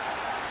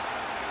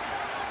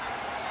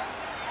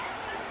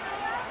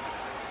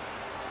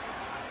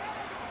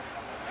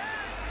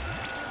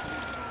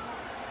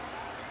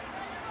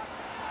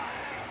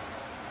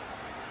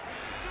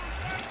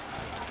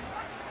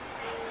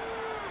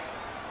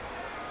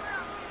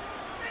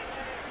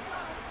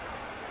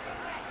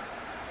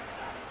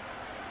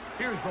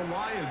 Here's the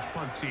Lions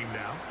punt team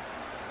now,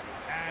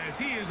 as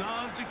he is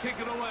on to kick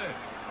it away.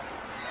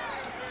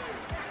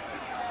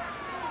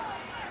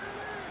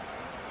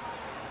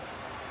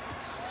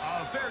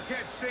 A fair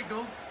catch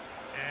signal,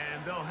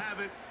 And they'll have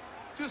it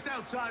just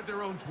outside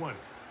their own 20.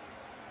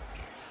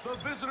 The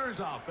visitors'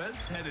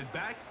 offense headed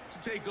back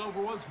to take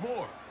over once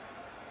more.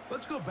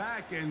 Let's go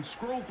back and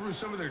scroll through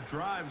some of their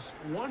drives.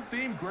 One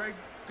theme, Greg,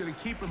 going to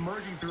keep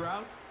emerging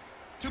throughout.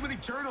 Too many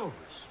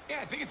turnovers.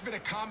 Yeah, I think it's been a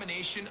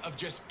combination of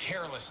just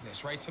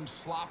carelessness, right? Some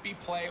sloppy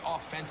play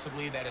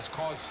offensively that has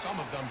caused some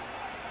of them.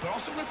 But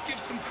also, let's give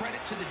some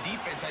credit to the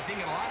defense. I think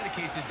in a lot of the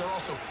cases, they're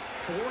also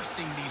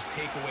forcing these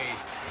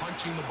takeaways,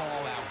 punching the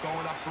ball out,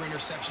 going up for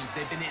interceptions.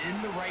 They've been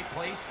in the right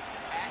place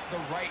at the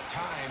right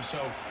time.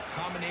 So,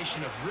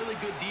 combination of really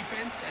good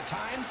defense at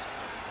times,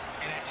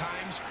 and at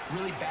times,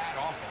 really bad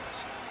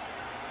offense.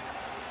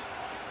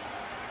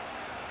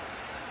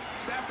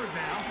 Stafford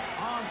now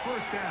on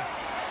first down.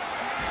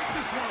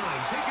 This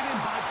one taken in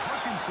by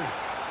Parkinson.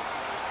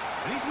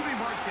 And he's going to be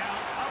marked down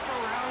up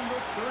around the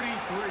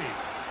 33.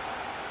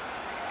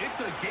 It's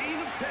a gain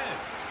of 10.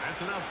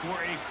 That's enough for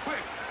a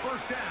quick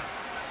first down.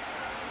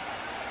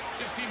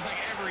 Just seems like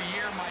every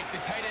year, Mike,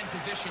 the tight end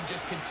position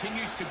just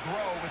continues to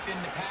grow within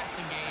the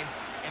passing game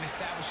and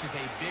establishes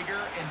a bigger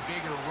and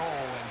bigger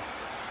role. And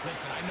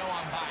listen, I know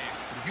I'm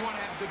biased, but if you want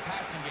to have a good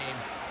passing game,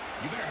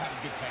 you better have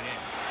a good tight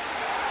end.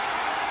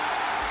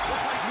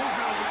 Looks like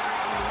movement over there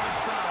on the right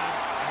side,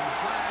 and the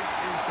flag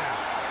is down.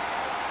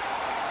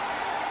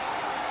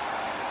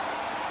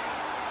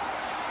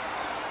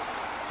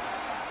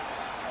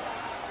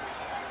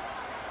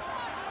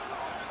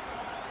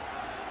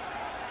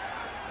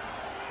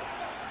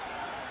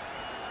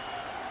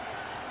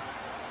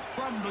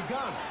 From the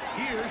gun,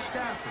 here's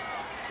Stafford.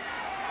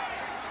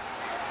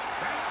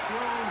 That's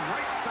thrown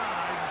right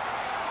side,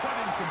 but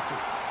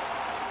incomplete.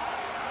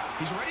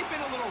 He's already been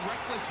a little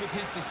reckless with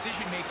his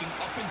decision-making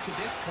up until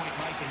this point,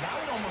 Mike, and now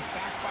it almost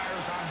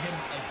backfires on him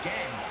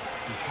again.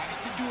 He has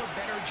to do a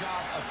better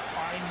job of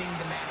finding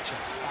the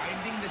matchups,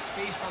 finding the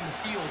space on the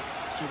field,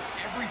 so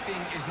everything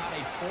is not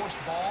a forced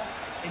ball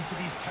into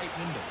these tight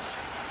windows.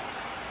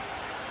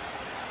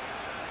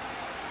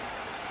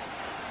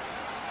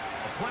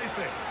 A play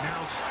fake.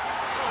 Now,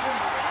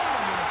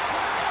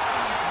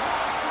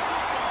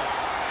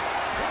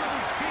 one of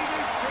his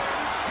teammates there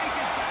to take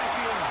it back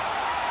in.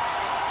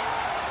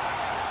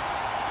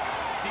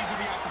 These are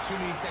the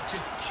opportunities that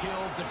just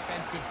kill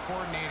defensive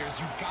coordinators.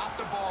 You got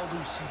the ball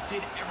loose. You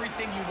did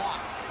everything you want.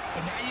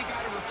 But now you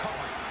got to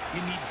recover it.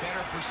 You need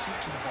better pursuit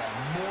to the ball.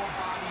 More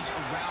bodies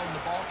around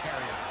the ball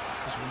carrier.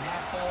 Because when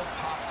that ball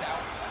pops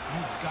out,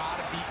 you've got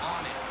to be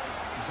on it.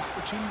 These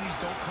opportunities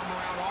don't come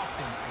around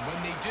often. And when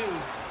they do,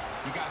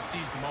 you got to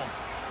seize the moment.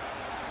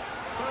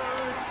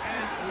 Third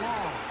and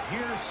long.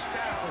 Here's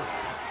Stafford.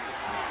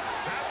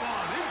 That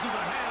one into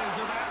the hands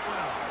of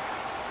Atwell.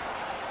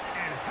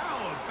 And how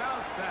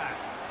about that?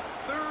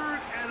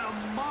 Third and a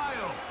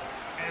mile.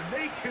 And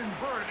they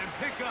convert and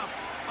pick up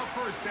a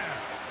first down.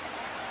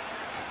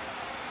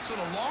 So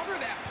the longer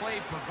that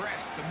play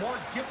progressed, the more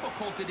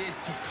difficult it is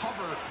to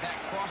cover that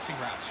crossing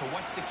route. So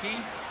what's the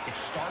key? It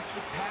starts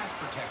with pass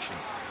protection.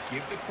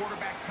 Give the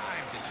quarterback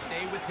time to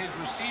stay with his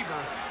receiver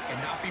and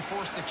not be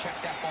forced to check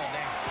that ball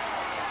down.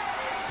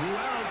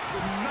 Louds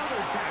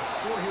another catch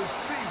for his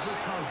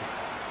favorite target.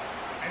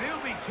 And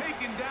he'll be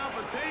taken down,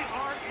 but they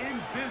are in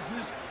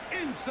business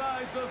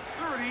inside the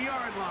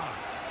 30-yard line.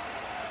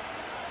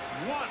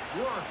 What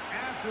work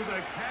after the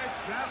catch.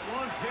 That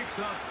one picks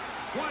up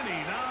 29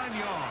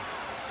 yards.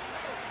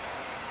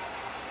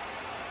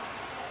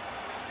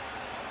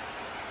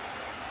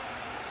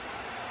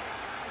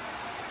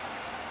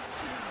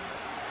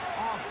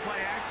 Off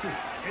play action.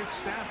 It's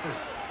Stafford.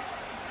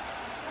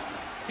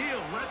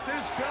 He'll let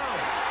this go.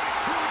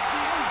 Towards the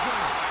end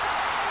zone.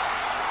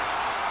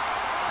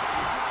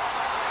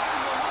 And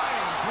the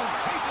Lions will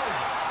take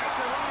over at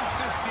their own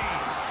 15.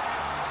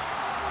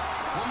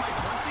 Well, Mike,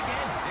 once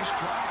again, this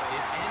drive,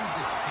 it ends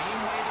the same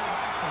way the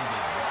last one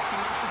did.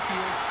 Walking off the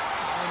field,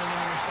 following an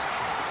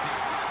interception.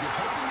 Now, you're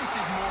hoping this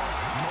is more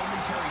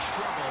momentary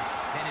struggle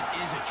than it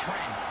is a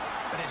trend.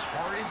 But as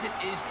hard as it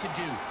is to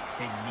do,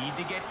 they need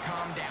to get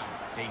calmed down.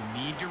 They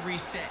need to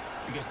reset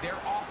because their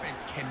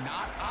offense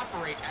cannot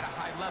operate at a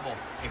high level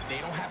if they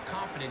don't have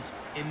confidence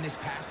in this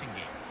passing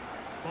game.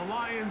 The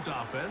Lions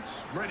offense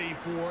ready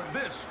for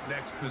this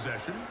next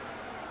possession.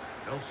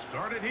 They'll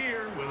start it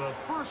here with a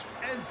 1st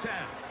and 10.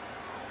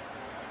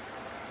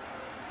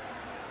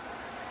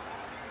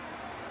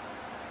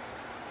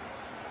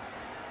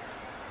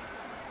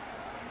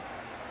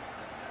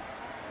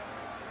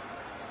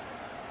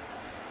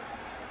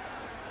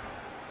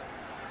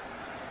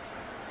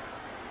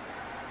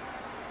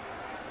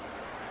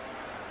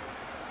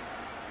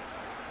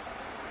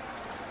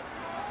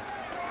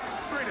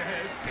 Straight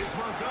ahead, it's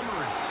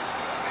Montgomery.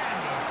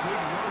 And a good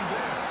run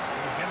there.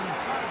 It'll get him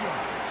 5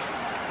 yards.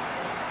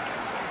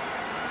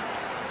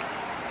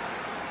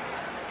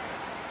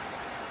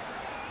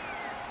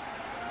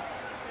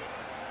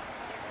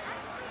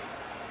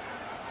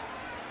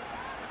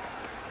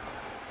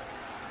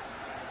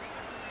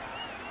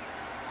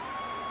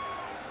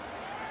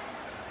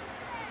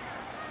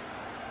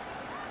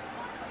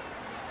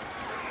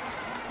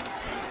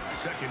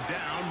 Second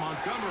down,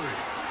 Montgomery.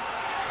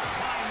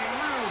 Finding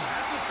room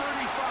at the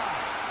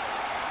 35.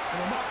 And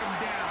we'll mark him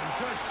down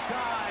just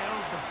shy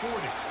of the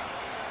 40.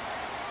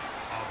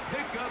 A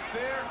pickup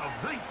there of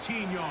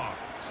 19 yards.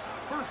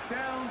 First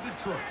down,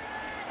 Detroit.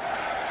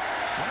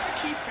 One of the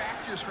key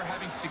factors for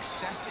having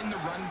success in the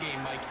run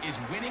game, Mike, is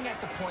winning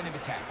at the point of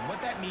attack. And what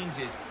that means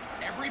is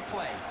every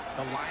play,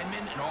 the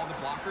linemen and all the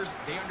blockers,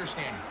 they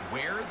understand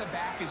where the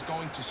back is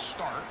going to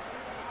start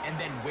and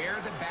then where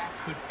the back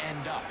could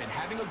end up. And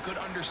having a good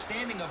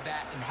understanding of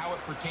that and how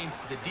it pertains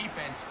to the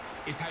defense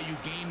is how you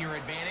gain your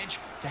advantage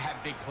to have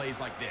big plays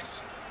like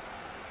this.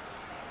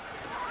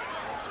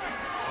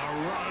 A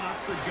run up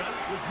the gut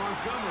with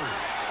Montgomery.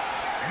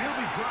 And he'll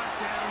be brought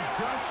down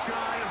just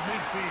shy of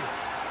midfield.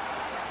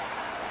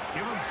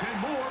 Give him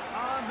 10 more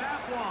on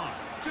that one.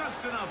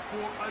 Just enough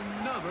for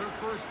another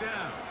first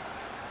down.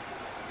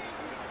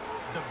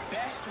 The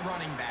best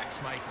running backs,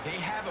 Mike, they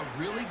have a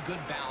really good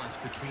balance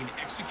between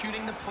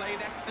executing the play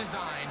that's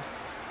designed,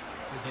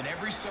 but then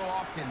every so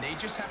often they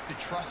just have to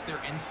trust their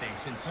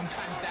instincts, and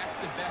sometimes that's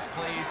the best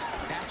plays.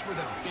 That's where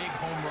the big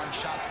home run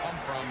shots come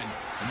from, and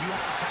when you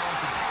have a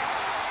talented back,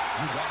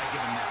 you want to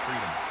give them that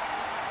freedom.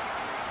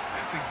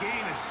 That's a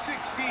gain of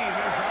 16.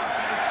 This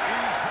offense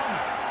is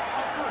humming.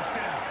 A first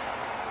down.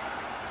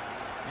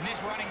 And this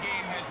running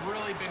game has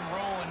really been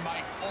rolling,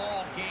 Mike,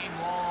 all game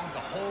long. The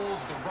holes,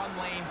 the run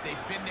lanes,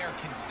 they've been there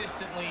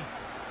consistently.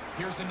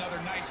 Here's another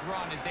nice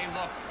run as they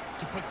look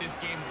to put this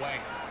game away.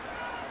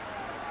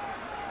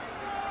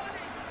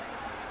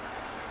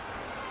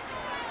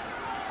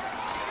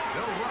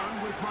 They'll run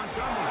with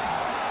Montgomery.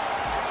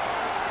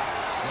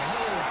 The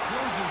hole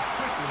closes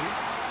quickly.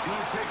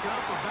 He'll pick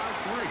up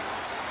about 3.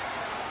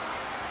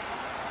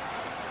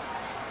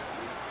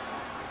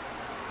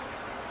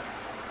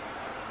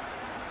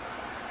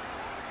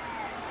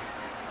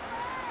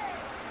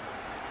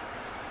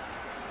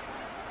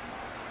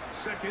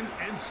 Second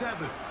and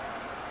 7.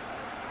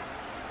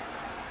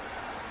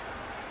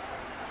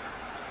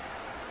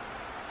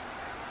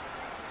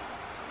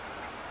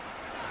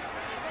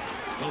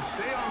 He'll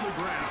stay on the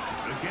ground.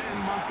 Again,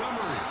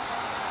 Montgomery.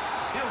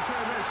 He'll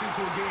turn this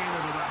into a gain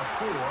of about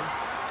 4.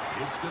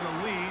 It's going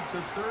to lead to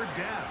third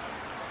down.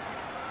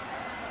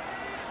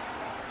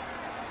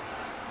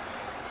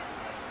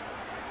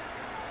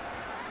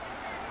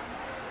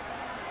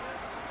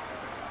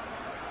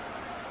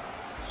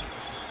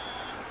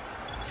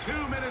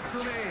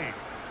 Remaining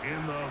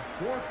in the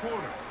fourth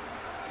quarter.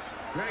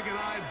 Greg and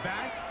I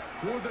back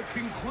for the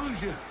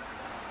conclusion.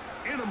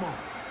 In a moment,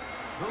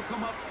 they'll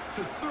come up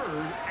to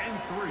 3rd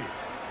and 3.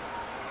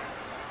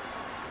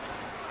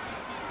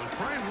 They'll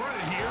try and run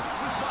it here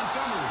with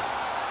Montgomery.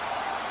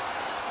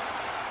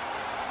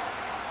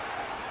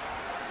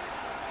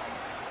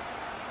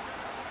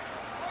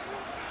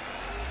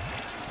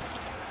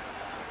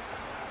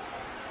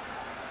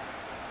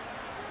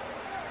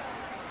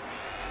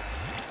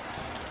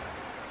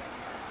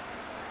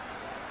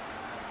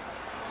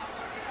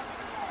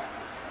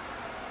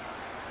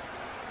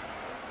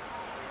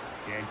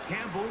 And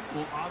Campbell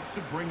will opt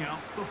to bring out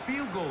the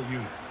field goal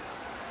unit.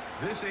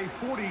 This a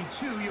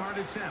 42-yard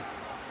attempt.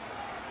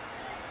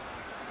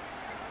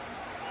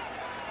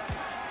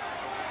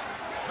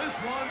 This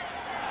one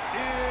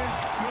is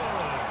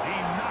good. He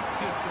knocks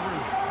it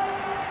through.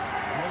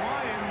 The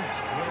Lions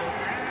will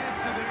add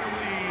to their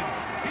lead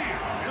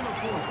here in the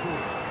fourth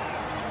quarter.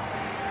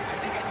 I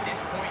think at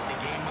this point in the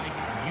game, Mike,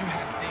 when you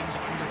have things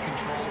under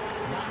control,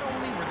 not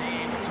only were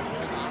they able to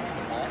hold on to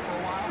the ball for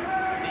a while,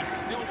 they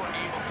still were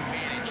able to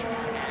manage to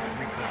add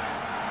 3 points.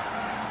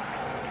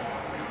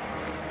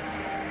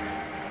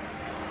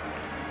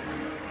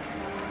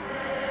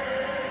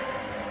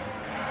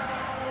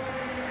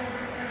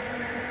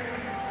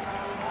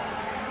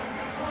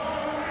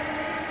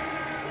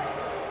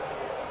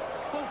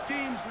 Both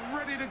teams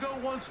ready to go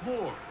once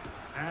more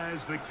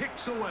as the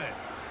kick's away.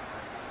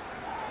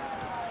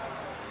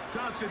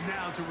 Johnson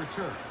now to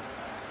return.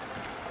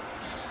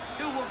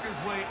 He'll work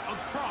his way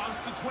across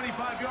the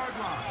 25-yard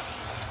line.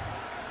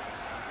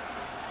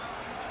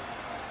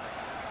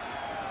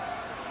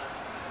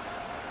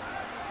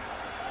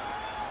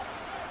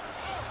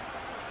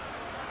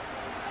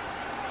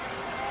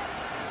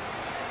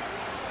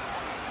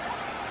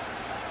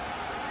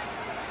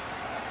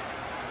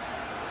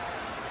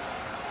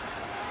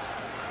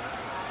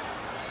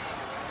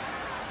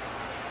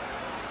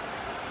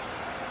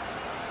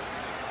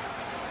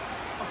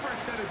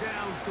 Set of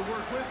downs to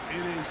work with.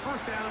 It is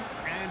first down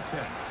and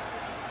 10.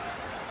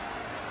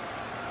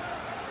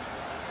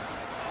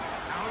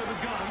 Out of the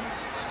gun,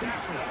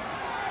 Stafford.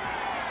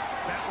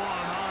 That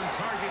one on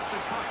target to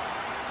cut.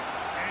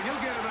 And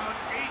he'll get about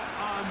 8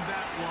 on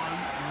that one.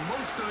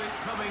 Most of it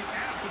coming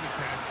after the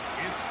catch.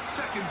 It's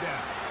second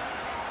down.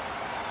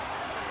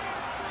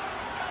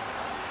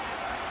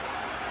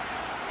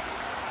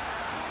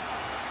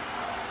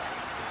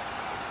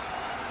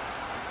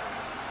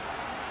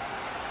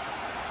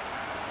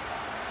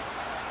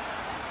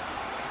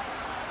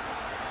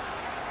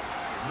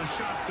 The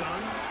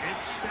shotgun,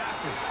 it's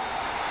Stafford.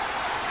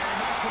 And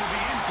that's going to be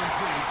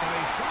incomplete, but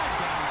a flag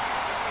down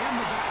in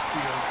the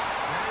backfield.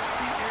 That's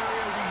the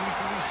area we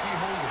usually see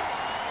holding.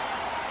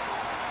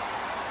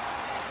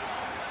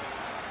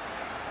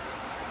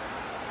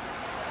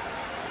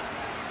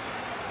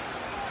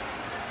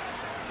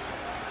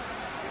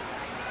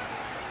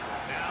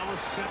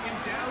 second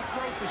down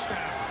throw for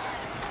Stafford.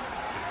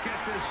 Get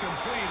this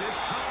complete.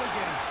 It's Kupp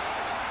again.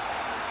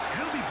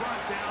 He'll be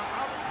brought down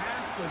up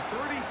past the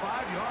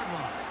 35-yard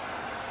line.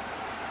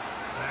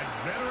 That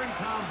veteran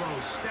combo,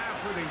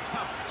 Stafford and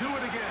Kupp, do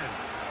it again.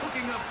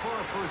 Hooking up for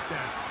a first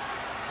down.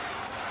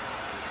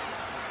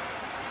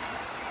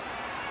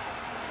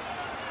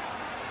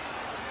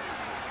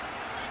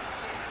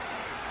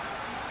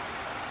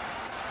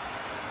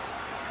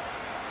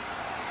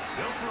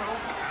 They'll throw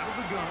out of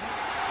the gun.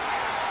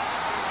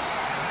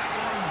 And that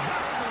one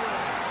knocked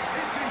away.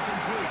 It's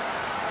incomplete.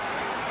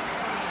 It's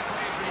one of those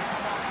plays where you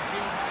come off the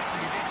field, Mike,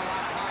 and you get a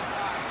lot of high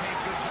fives. Hey,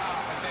 good job.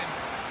 But then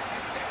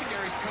that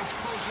secondary's coach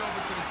pulls you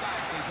over to the side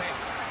and says, hey,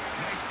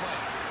 nice play.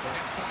 But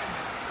next time,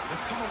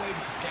 let's come away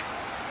with the pick.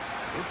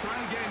 We'll try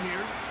again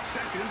here.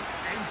 2nd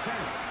and 10.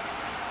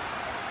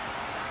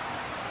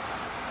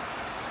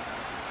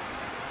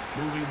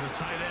 Moving the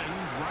tight end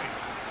right.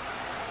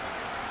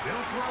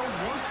 They'll throw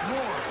once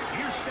more.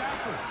 Here's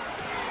Stafford.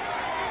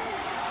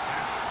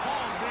 That's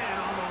hauled in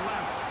on the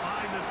left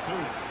by the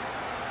 2.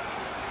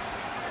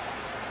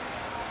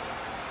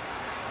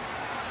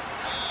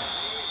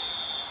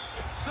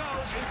 So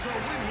it's a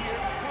win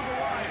here for the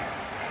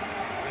Lions.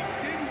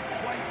 They didn't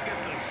quite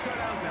get the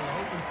shutout they were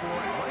hoping for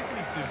and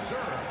likely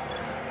deserved.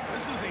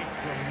 This was a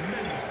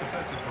tremendous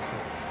defensive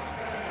performance.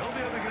 Tell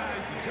the other guys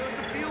to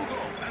justify